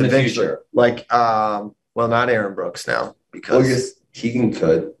ones in the future. Like, not Aaron Brooks now because Keegan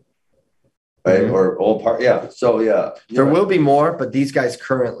could. right? Or old part. Yeah. So yeah, there will be more, but these guys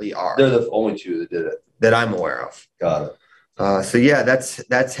currently are. They're the only two that did it that I'm aware of. Got it. So yeah,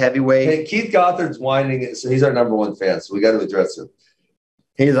 that's heavyweight. Hey, Keith Gothard's whining it, so he's our number one fan. So we got to address him.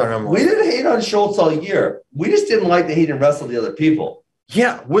 He's our number one. We didn't hate on Schultz all year. We just didn't like that he didn't wrestle the other people.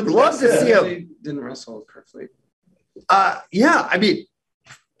 Yeah, would love to see him. He didn't wrestle correctly. Yeah, I mean,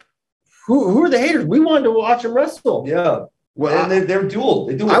 who are the haters? We wanted to watch him wrestle. Yeah. Well, and they're dual.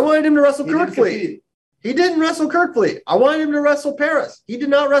 They do. I wanted him to wrestle Kirkfleet. He didn't wrestle Kirkfleet. I wanted him to wrestle Paris. He did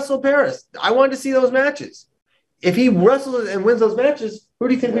not wrestle Paris. I wanted to see those matches. If he wrestles and wins those matches, who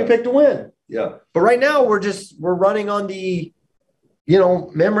do you think we picked to win? Yeah. But right now we're running on the,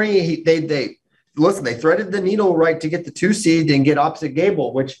 memory. They threaded the needle right to get the 2 seed and get opposite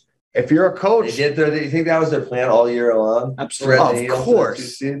Gable, which if you're a coach. You think that was their plan all year long? Absolutely.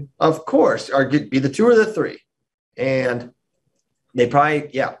 Of course. Or be the 2 or the 3. And they probably,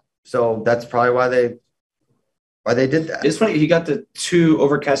 So that's probably why they did that. It's funny. He got the 2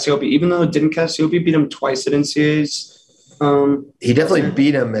 over Cassiope, even though Cassiope beat him twice at NCAAs. He definitely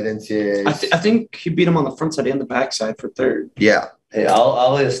beat him at NCAAs. I think he beat him on the front side and the back side for 3rd. Yeah. Hey,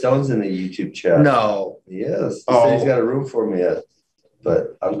 Ollie Stone's in the YouTube chat. No. He is. He said he's got a room for me yet,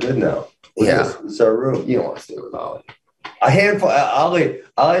 but I'm good now. It's our room. You don't want to stay with Ollie.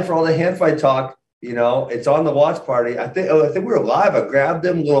 Ollie, for all the hand fight talk, it's on the watch party. I think we were live. I grabbed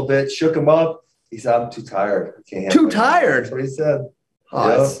him a little bit, shook him up. He said, "I'm too tired. I can't handle it." Tired? That's what he said.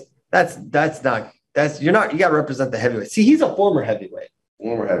 Oh, that's not. You got to represent the heavyweight. See, he's a former heavyweight.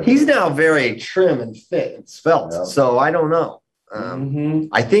 He's now very trim and fit and svelte. Yeah. So I don't know.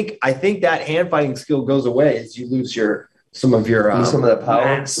 I think that hand fighting skill goes away as you lose some of that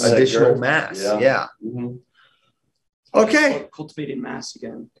power, additional mass. Yeah. Mm-hmm. Okay. Cultivating mass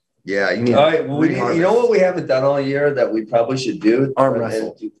again. Yeah. You need. All right. Well, you know what we haven't done all year that we probably should do? Arm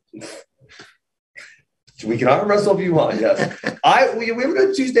wrestle. We can arm wrestle if you want. Yes. we haven't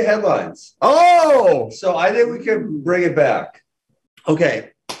done Tuesday headlines. Oh. So I think we can bring it back.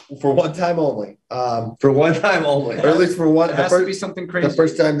 Okay. For one time only. For one time only. Or at least for one. It has to be something crazy. The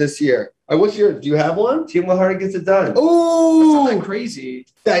first time this year. What's do you have one? Team Hardy gets it done. Oh, something crazy.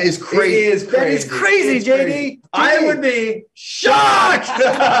 That is crazy. That is crazy, JD. I would be shocked.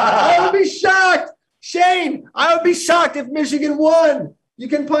 I would be shocked. Shane, I would be shocked if Michigan won. You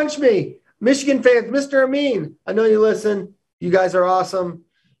can punch me. Michigan fans, Mr. Amin, I know you listen. You guys are awesome.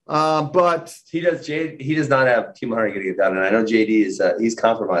 But he does not have Team Hardy getting it done. And I know JD is he's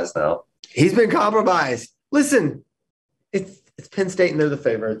compromised now. He's been compromised. Listen, it's Penn State and they're the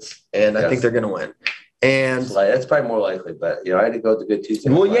favorites, and I think they're going to win. And that's probably more likely, but I had to go with the good Tuesday.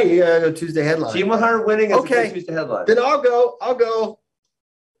 Well, headline. You got to go Tuesday headline. Team Hardy winning is a good Tuesday headline. Then I'll go.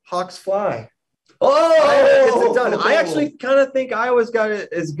 Hawks fly. Oh, done. I actually kind of think Iowa's got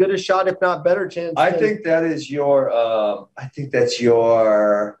as good a shot, if not better chance. I think that is your. I think that's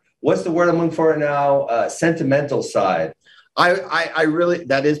your. What's the word I'm looking for right now? Sentimental side. I really,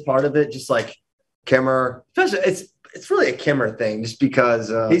 that is part of it. Just like Kimmer, especially it's really a Kimmer thing, just because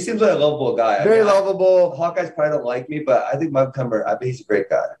he seems like a lovable guy. Very lovable. Hawkeyes probably don't like me, but I think Mike Kimmer. I bet he's a great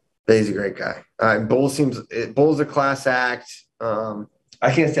guy. He's a great guy. Bull's a class act.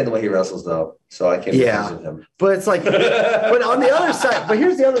 I can't stand the way he wrestles though, so I can't. Yeah, with him. But it's like, but on the other side. But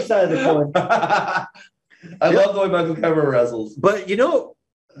here's the other side of the coin. I love the way Michael Kimmer wrestles. But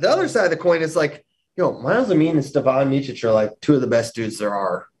the other side of the coin is like, Miles Amin and Stevan Miocic are like two of the best dudes there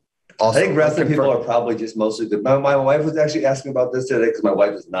are. Also, I think wrestling people are probably just mostly good. My wife was actually asking about this today because my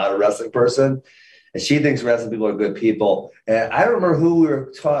wife is not a wrestling person, and she thinks wrestling people are good people. And I don't remember who we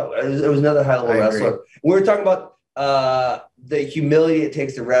were talking. It was another high level wrestler. We were talking about the humility it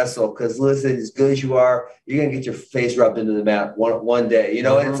takes to wrestle. Because listen, as good as you are, you're gonna get your face rubbed into the mat one day.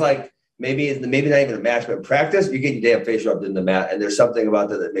 And it's like. Maybe not even a match, but in practice, you get your damn face rubbed in the mat, and there's something about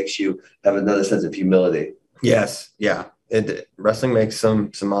that makes you have another sense of humility. Yes, yeah. Wrestling makes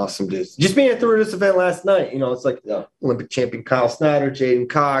some awesome dudes. Just being at the Rudis event last night, it's like Olympic champion Kyle Snyder, Jaden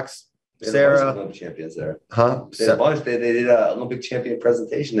Cox, Sarah. Olympic champions there. Huh? They did a bunch. They did an Olympic champion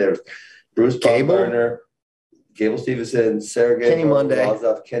presentation there. Bruce Baumgartner, Gable Stevenson, Sarah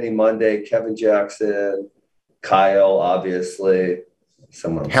Gable, Kenny Monday, Kevin Jackson, Kyle, obviously.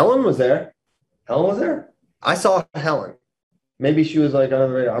 Helen was there. I saw Helen. Maybe she was like on the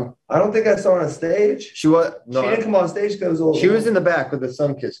radar. I don't think I saw her on stage. She was. No, she didn't come on stage because she was in the back with the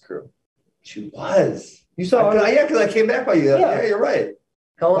Sunkiss crew. She was. You saw her? Yeah, because I came back by you. Yeah, you're right.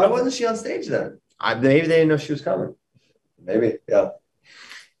 Helen. Why wasn't she on stage then? Maybe they didn't know she was coming. Maybe, yeah.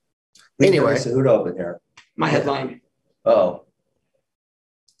 Anyway, Cejudo up in here. My headline. Oh.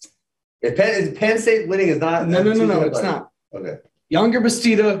 If Penn State winning is not. No, it's not. Okay. Younger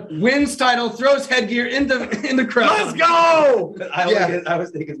Bastida wins title, throws headgear in the crowd. Let's go! I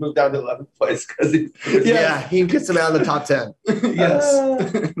was thinking move down to 11th place because he gets him out of the top 10.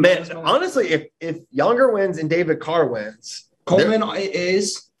 Yes. Man, honestly, if Younger wins and David Carr wins, Coleman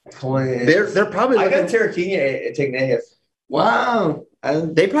is. They're probably. I got Tarquini taking a hit. Wow.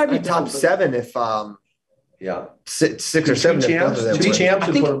 They probably be top 7 if Yeah. 6 or 7. Two champs I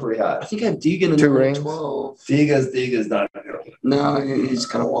would put him pretty high. I think I have Deegan in 2 number rings. 12. Deega's not going to win. No, he's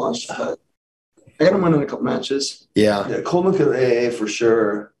kind of washed, but I got him winning a couple matches. Yeah. Coleman could AA for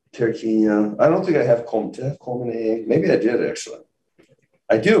sure. Tarquini. I don't think I have Coleman. Did I have Coleman AA? Maybe I did, actually.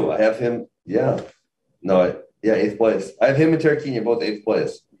 I do. I have him. Yeah. No, 8th place. I have him and Tarquini both 8th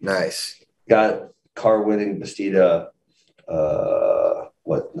place. Nice. Got Carr winning Bastida.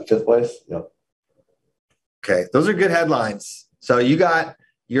 5th place? Yep. Okay. Those are good headlines. So you got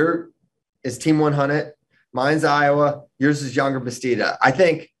is Team 100. Mine's Iowa. Yours is Younger Bastida. I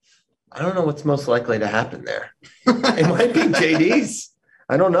don't know what's most likely to happen there. It might be JD's.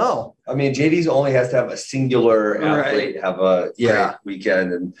 I don't know. I mean, JD's only has to have a singular athlete have a great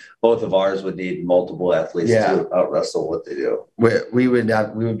weekend, and both of ours would need multiple athletes to out wrestle what they do. We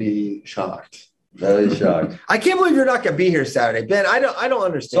would be shocked. Really shocked. I can't believe you're not going to be here Saturday, Ben. I don't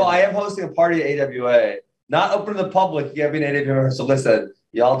understand. So I am hosting a party at AWA, not open to the public. You got to be an AWA. So listen,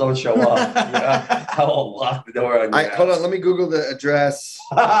 y'all don't show up. I will lock the door on you. Hold on, let me Google the address.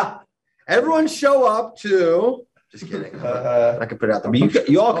 Everyone show up to. Just kidding. I can put it out there. But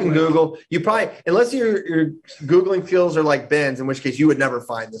you all can Google. You probably, unless your Googling skills are like Ben's, in which case you would never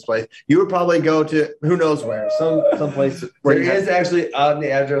find this place. You would probably go to who knows where, some place. Where it is actually on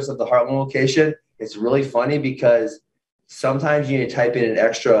the address of the Heartland location. It's really funny because sometimes you need to type in an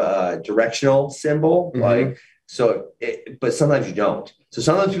extra directional symbol, but sometimes you don't. So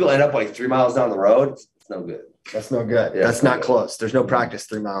sometimes people end up like 3 miles down the road. It's no good. That's no good. Yeah, that's not close. There's no practice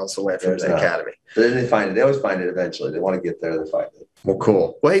 3 miles away from the academy. But then they find it. They always find it eventually. They want to get there. They find it. Well,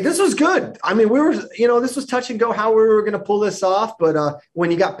 cool. Well, hey, this was good. I mean, this was touch and go how we were going to pull this off. But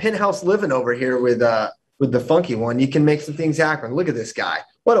when you got Penthouse living over here with the funky one, you can make some things happen. Look at this guy.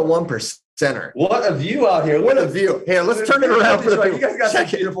 What a 1%er. What a view out here. What a view. Here, let's turn it around for the people. You guys got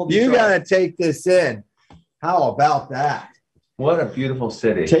that beautiful Detroit. You got to take this in. How about that? What a beautiful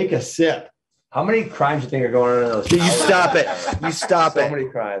city. Take a sip. How many crimes do you think are going on in those? You stop it. You stop it. So many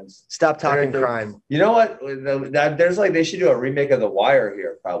crimes. Stop talking crime. You know what? There's they should do a remake of The Wire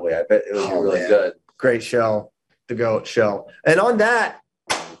here, probably. I bet it would be really good. Great show. The GOAT show. And on that,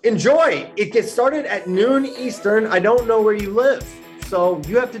 enjoy. It gets started at noon Eastern. I don't know where you live, so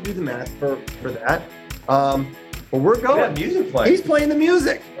you have to do the math for that. But we're going. Yeah, music playing. He's playing the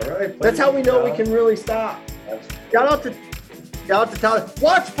music. All right. That's how we know we can really stop. Shout out to Tyler.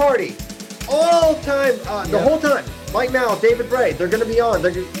 Watch party. All time, the whole time. Mike Mallett, David Bray, they're going to be on.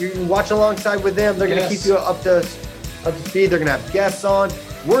 You can watch alongside with them. They're going to keep you up to speed. They're going to have guests on.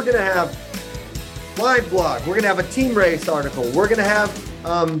 We're going to have live blog. We're going to have a team race article. We're going to have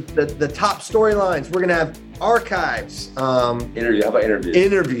the top storylines. We're going to have archives. Interview. How about interviews?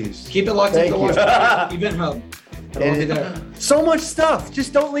 Interviews. Keep it locked into Watch Party. Event Hub. So much stuff.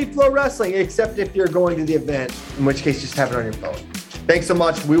 Just don't leave Flow Wrestling, except if you're going to the event, in which case just have it on your phone. Thanks so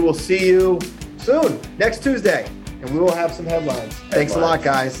much. We will see you soon, next Tuesday, and we will have some headlines. Thanks a lot,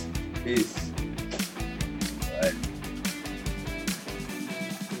 guys. Peace.